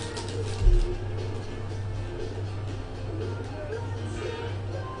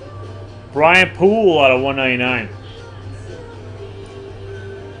 Brian Poole out of 199.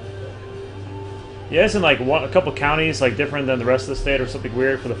 Yeah, isn't like a couple counties like different than the rest of the state or something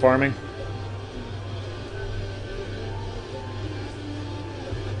weird for the farming?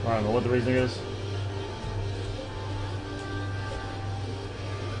 I don't know what the reason is.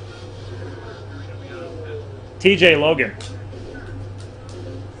 TJ Logan.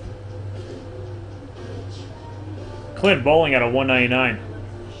 Clint Bowling out of 199.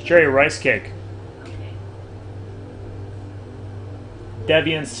 Jerry Rice Cake.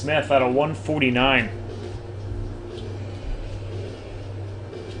 Devian Smith out of 149.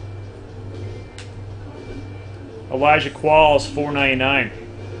 Elijah Qualls, 499.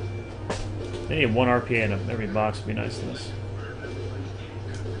 They need one RPA in every box would be nice in this.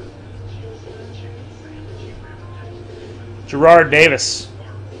 Gerard Davis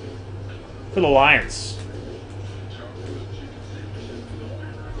for the Lions.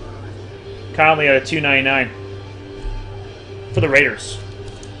 Conley out of 299 for the Raiders.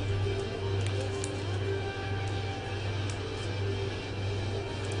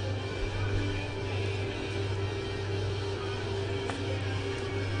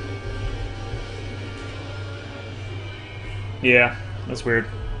 Yeah, that's weird.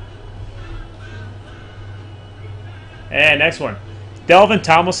 And next one. Delvin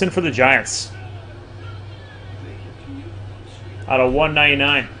Tomlinson for the Giants. Out of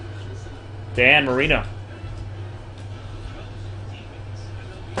 199. Dan Marino.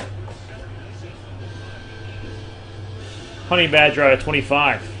 Honey Badger out of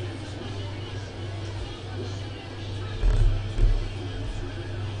 25.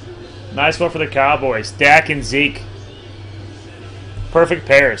 Nice one for the Cowboys. Dak and Zeke. Perfect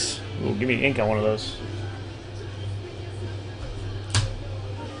pairs. Ooh, give me ink on one of those.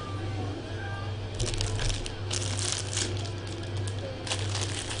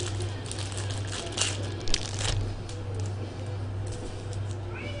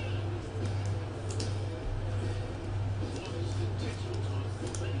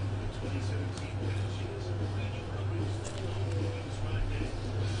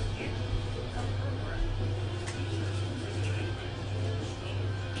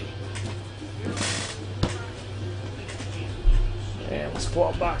 And let's pull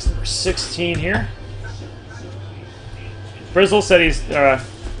out box number 16 here. Frizzle said he's,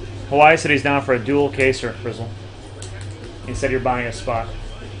 Hawaii said he's down for a dual caser, Frizzle. He said you're buying a spot.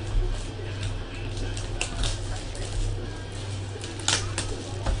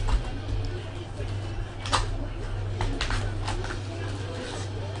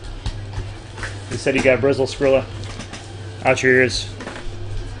 He said you got Brizzle Skrilla out your ears.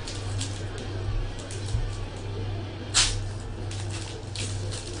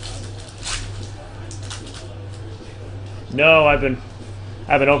 No, I've been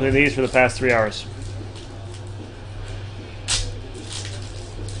opening these for the past 3 hours.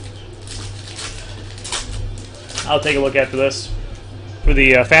 I'll take a look after this for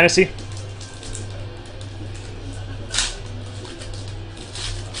the fantasy.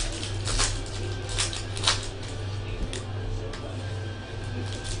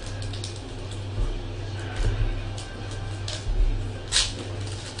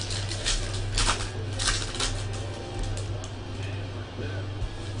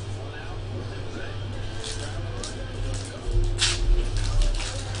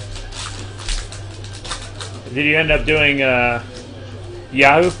 Did you end up doing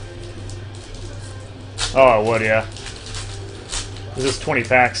Yahoo? Oh, it would, yeah. This is 20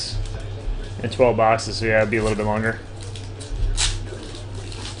 packs and 12 boxes, so yeah, it'd be a little bit longer.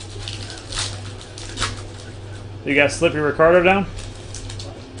 You got Slippy Ricardo down?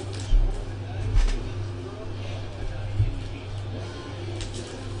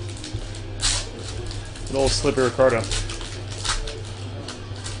 Good old Slippy Ricardo.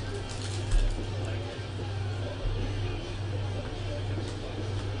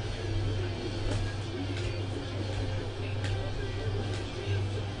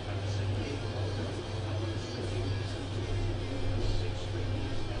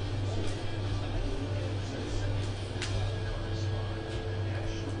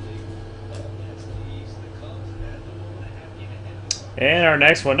 And our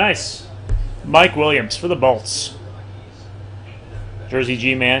next one, nice. Mike Williams for the Bolts. Jersey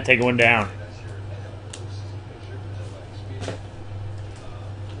G-Man, taking one down.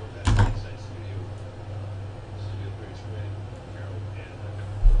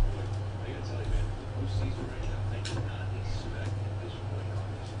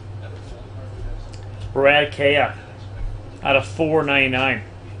 Brad Kea out of 499.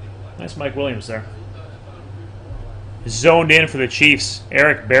 Nice Mike Williams there. Zoned in for the Chiefs,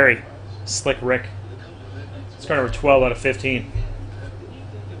 Eric Berry, Slick Rick. It's card number 12 out of 15.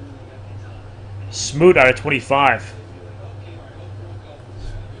 Smoot out of 25.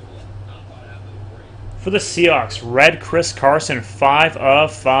 For the Seahawks, red Chris Carson, 5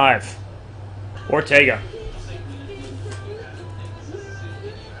 of 5. Ortega.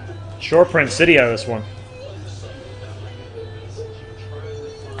 Short print city out of this one.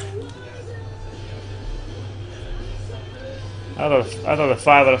 I thought the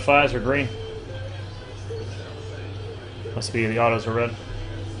 5 out of 5s were green. Must be the autos are red.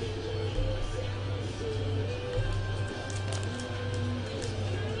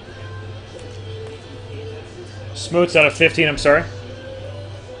 Smoots out of 15, I'm sorry.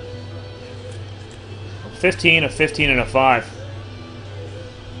 15, a 15, and a 5.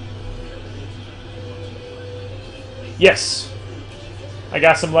 Yes. I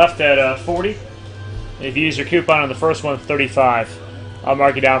got some left at 40. If you use your coupon on the first one, 35. I'll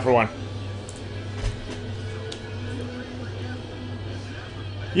mark you down for one.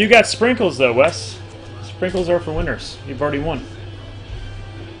 You got sprinkles though, Wes. Sprinkles are for winners. You've already won.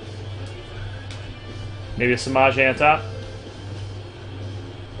 Maybe a Samaje on top.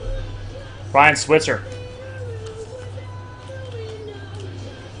 Ryan Switzer.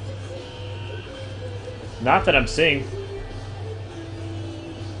 Not that I'm seeing.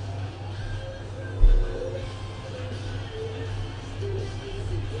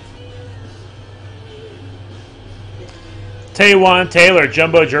 Taywan Taylor,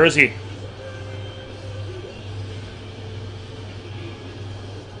 jumbo jersey.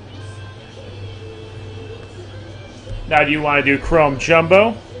 Now, do you want to do Chrome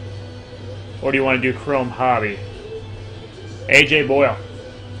Jumbo? Or do you want to do Chrome Hobby? AJ Boyle.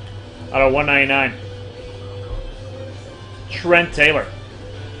 Out of 199. Trent Taylor.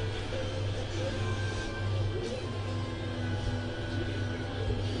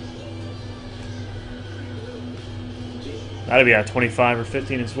 That'll be out of 25 or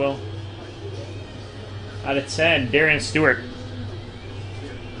 15 as well. Out of 10, Darian Stewart.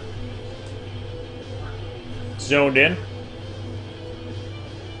 Zoned in.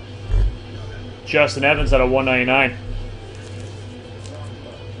 Justin Evans out of 199.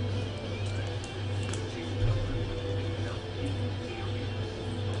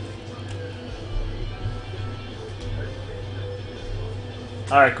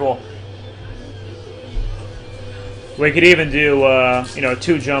 All right, cool. We could even do, you know,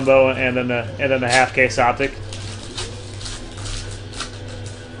 2 jumbo and then the half case optic,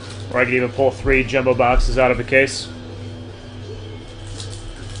 or I could even pull 3 jumbo boxes out of a case.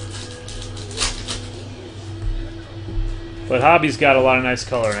 But Hobby's got a lot of nice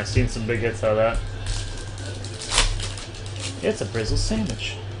color, and I've seen some big hits out of that. It's a Brizzle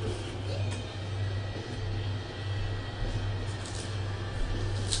sandwich.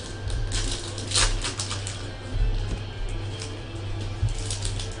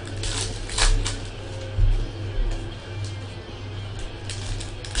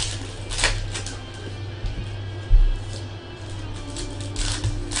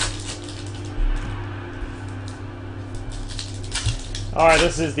 All right,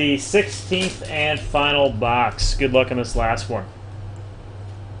 this is the 16th and final box. Good luck in this last one.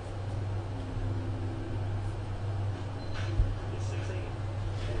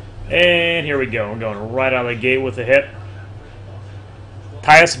 And here we go. We're going right out of the gate with a hit.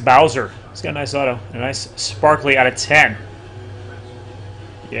 Tyus Bowser. He's got a nice auto. A nice sparkly out of 10.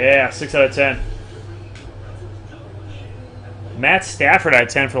 Yeah, 6 out of 10. Matt Stafford out of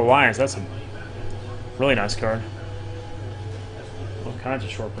 10 for the Lions. That's a really nice card. All kinds of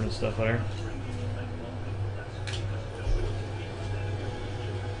short printed stuff out here.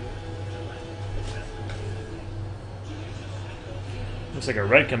 Looks like a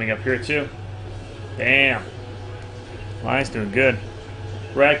red coming up here too. Damn. Lions doing good.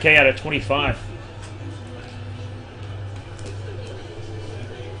 Brad K out of 25.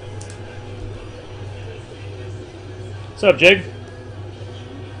 What's up, Jig?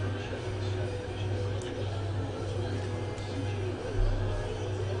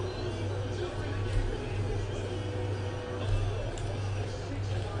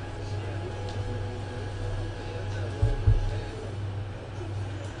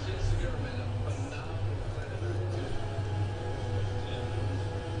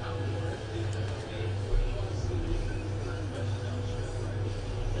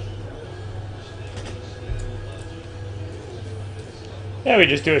 Yeah, we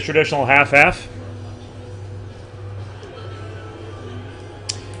just do a traditional half-half.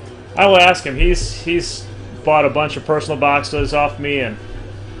 I will ask him. He's bought a bunch of personal boxes off me, and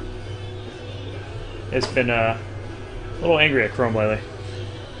it's been a little angry at Chrome lately.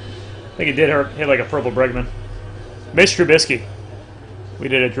 I think he did hit like a purple Bregman. Mitch Trubisky. We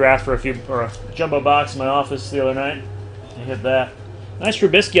did a draft for a jumbo box in my office the other night. He hit that. Nice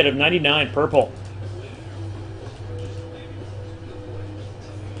Trubisky out of 99, purple.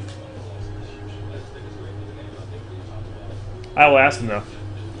 I will ask him though.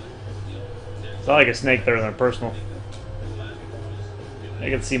 It's not like a snake better than a personal. I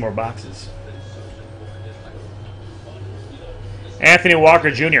can see more boxes. Anthony Walker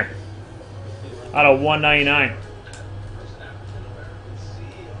Jr. out of 199.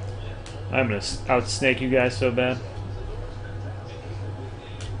 I'm gonna out-snake you guys so bad.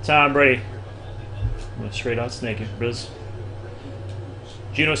 Tom Brady. I'm gonna straight out-snake you, Briz.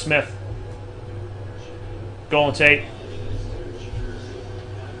 Geno Smith. Golden Tate.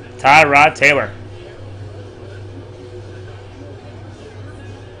 Tyrod Taylor.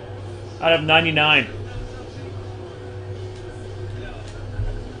 Out of 99.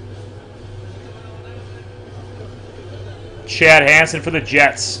 Chad Hansen for the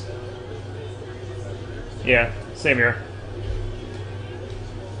Jets. Yeah, same here.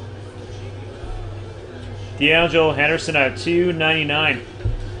 D'Angelo Henderson out of 299.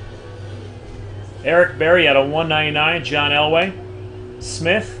 Eric Berry out of 199. John Elway.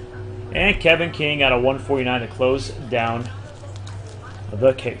 Smith. And Kevin King out of 149 to close down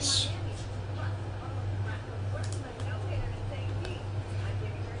the case.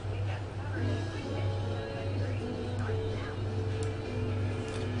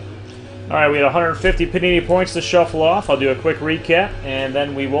 All right, we had 150 Panini points to shuffle off. I'll do a quick recap, and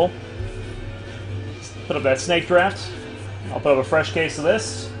then we will put up that snake draft. I'll put up a fresh case of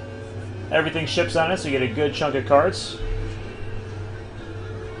this. Everything ships on it, so you get a good chunk of cards.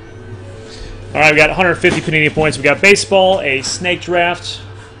 All right, we got 150 Panini points. We got baseball, a snake draft.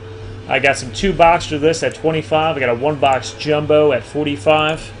 I got some 2-boxers of this at 25. I got a 1-box jumbo at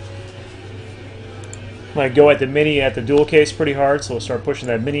 45. I'm going to go at the mini at the dual case pretty hard, so we'll start pushing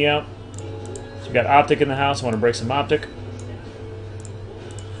that mini out. So we got Optic in the house. I want to break some Optic.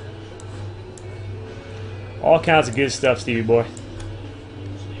 All kinds of good stuff, Stevie boy.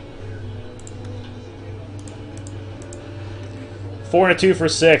 Four and a 2 for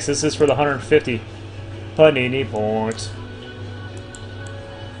 6. This is for the 150 Panini points.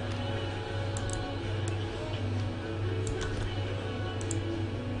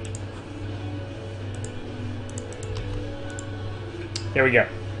 Here we go.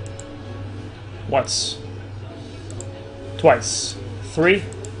 Once, twice, 3,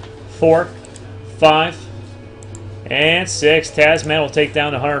 4, 5, and 6. Tasman will take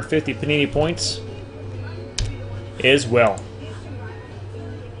down the 150 Panini points as well.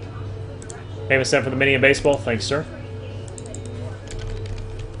 Payment sent for the mini in baseball. Thanks, sir.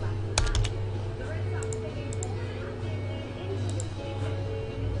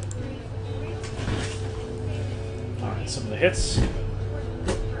 All right, some of the hits.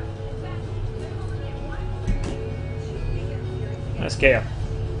 Nice KO.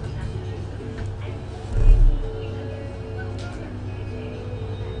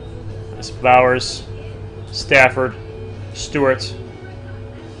 Nice Bowers, Stafford, Stewart,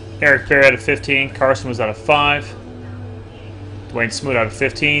 Eric Berry out of 15. Carson was out of 5. Dwayne Smoot out of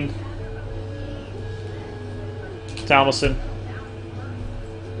 15. Tomlinson.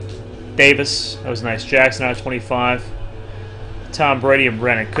 Davis. That was nice. Jackson out of 25. Tom Brady and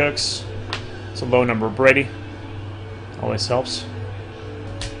Brandon Cooks. It's a low number of Brady. Always helps.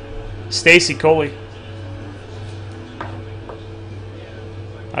 Stacy Coley.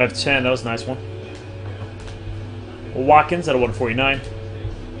 Out of 10. That was a nice one. Watkins out of 149.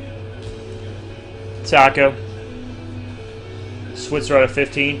 Taco. Switzer out of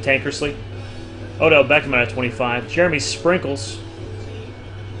 15. Tankersley. Odell Beckham out of 25. Jeremy Sprinkles.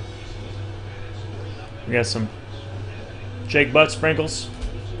 We got some Jake Butt Sprinkles.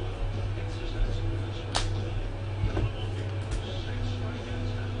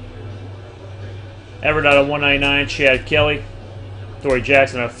 Everett out of 199. Chad Kelly. Dory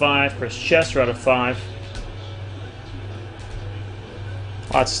Jackson out of 5. Chris Chester out of 5.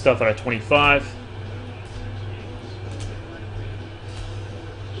 Lots of stuff out of 25.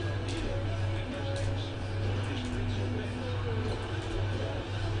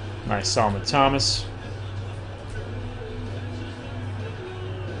 Nice Solomon Thomas.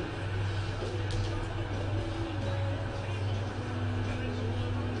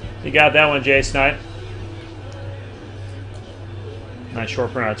 You got that one, Jay Snyder. Nice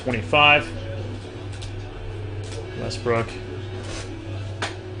short print out of 25. Westbrook.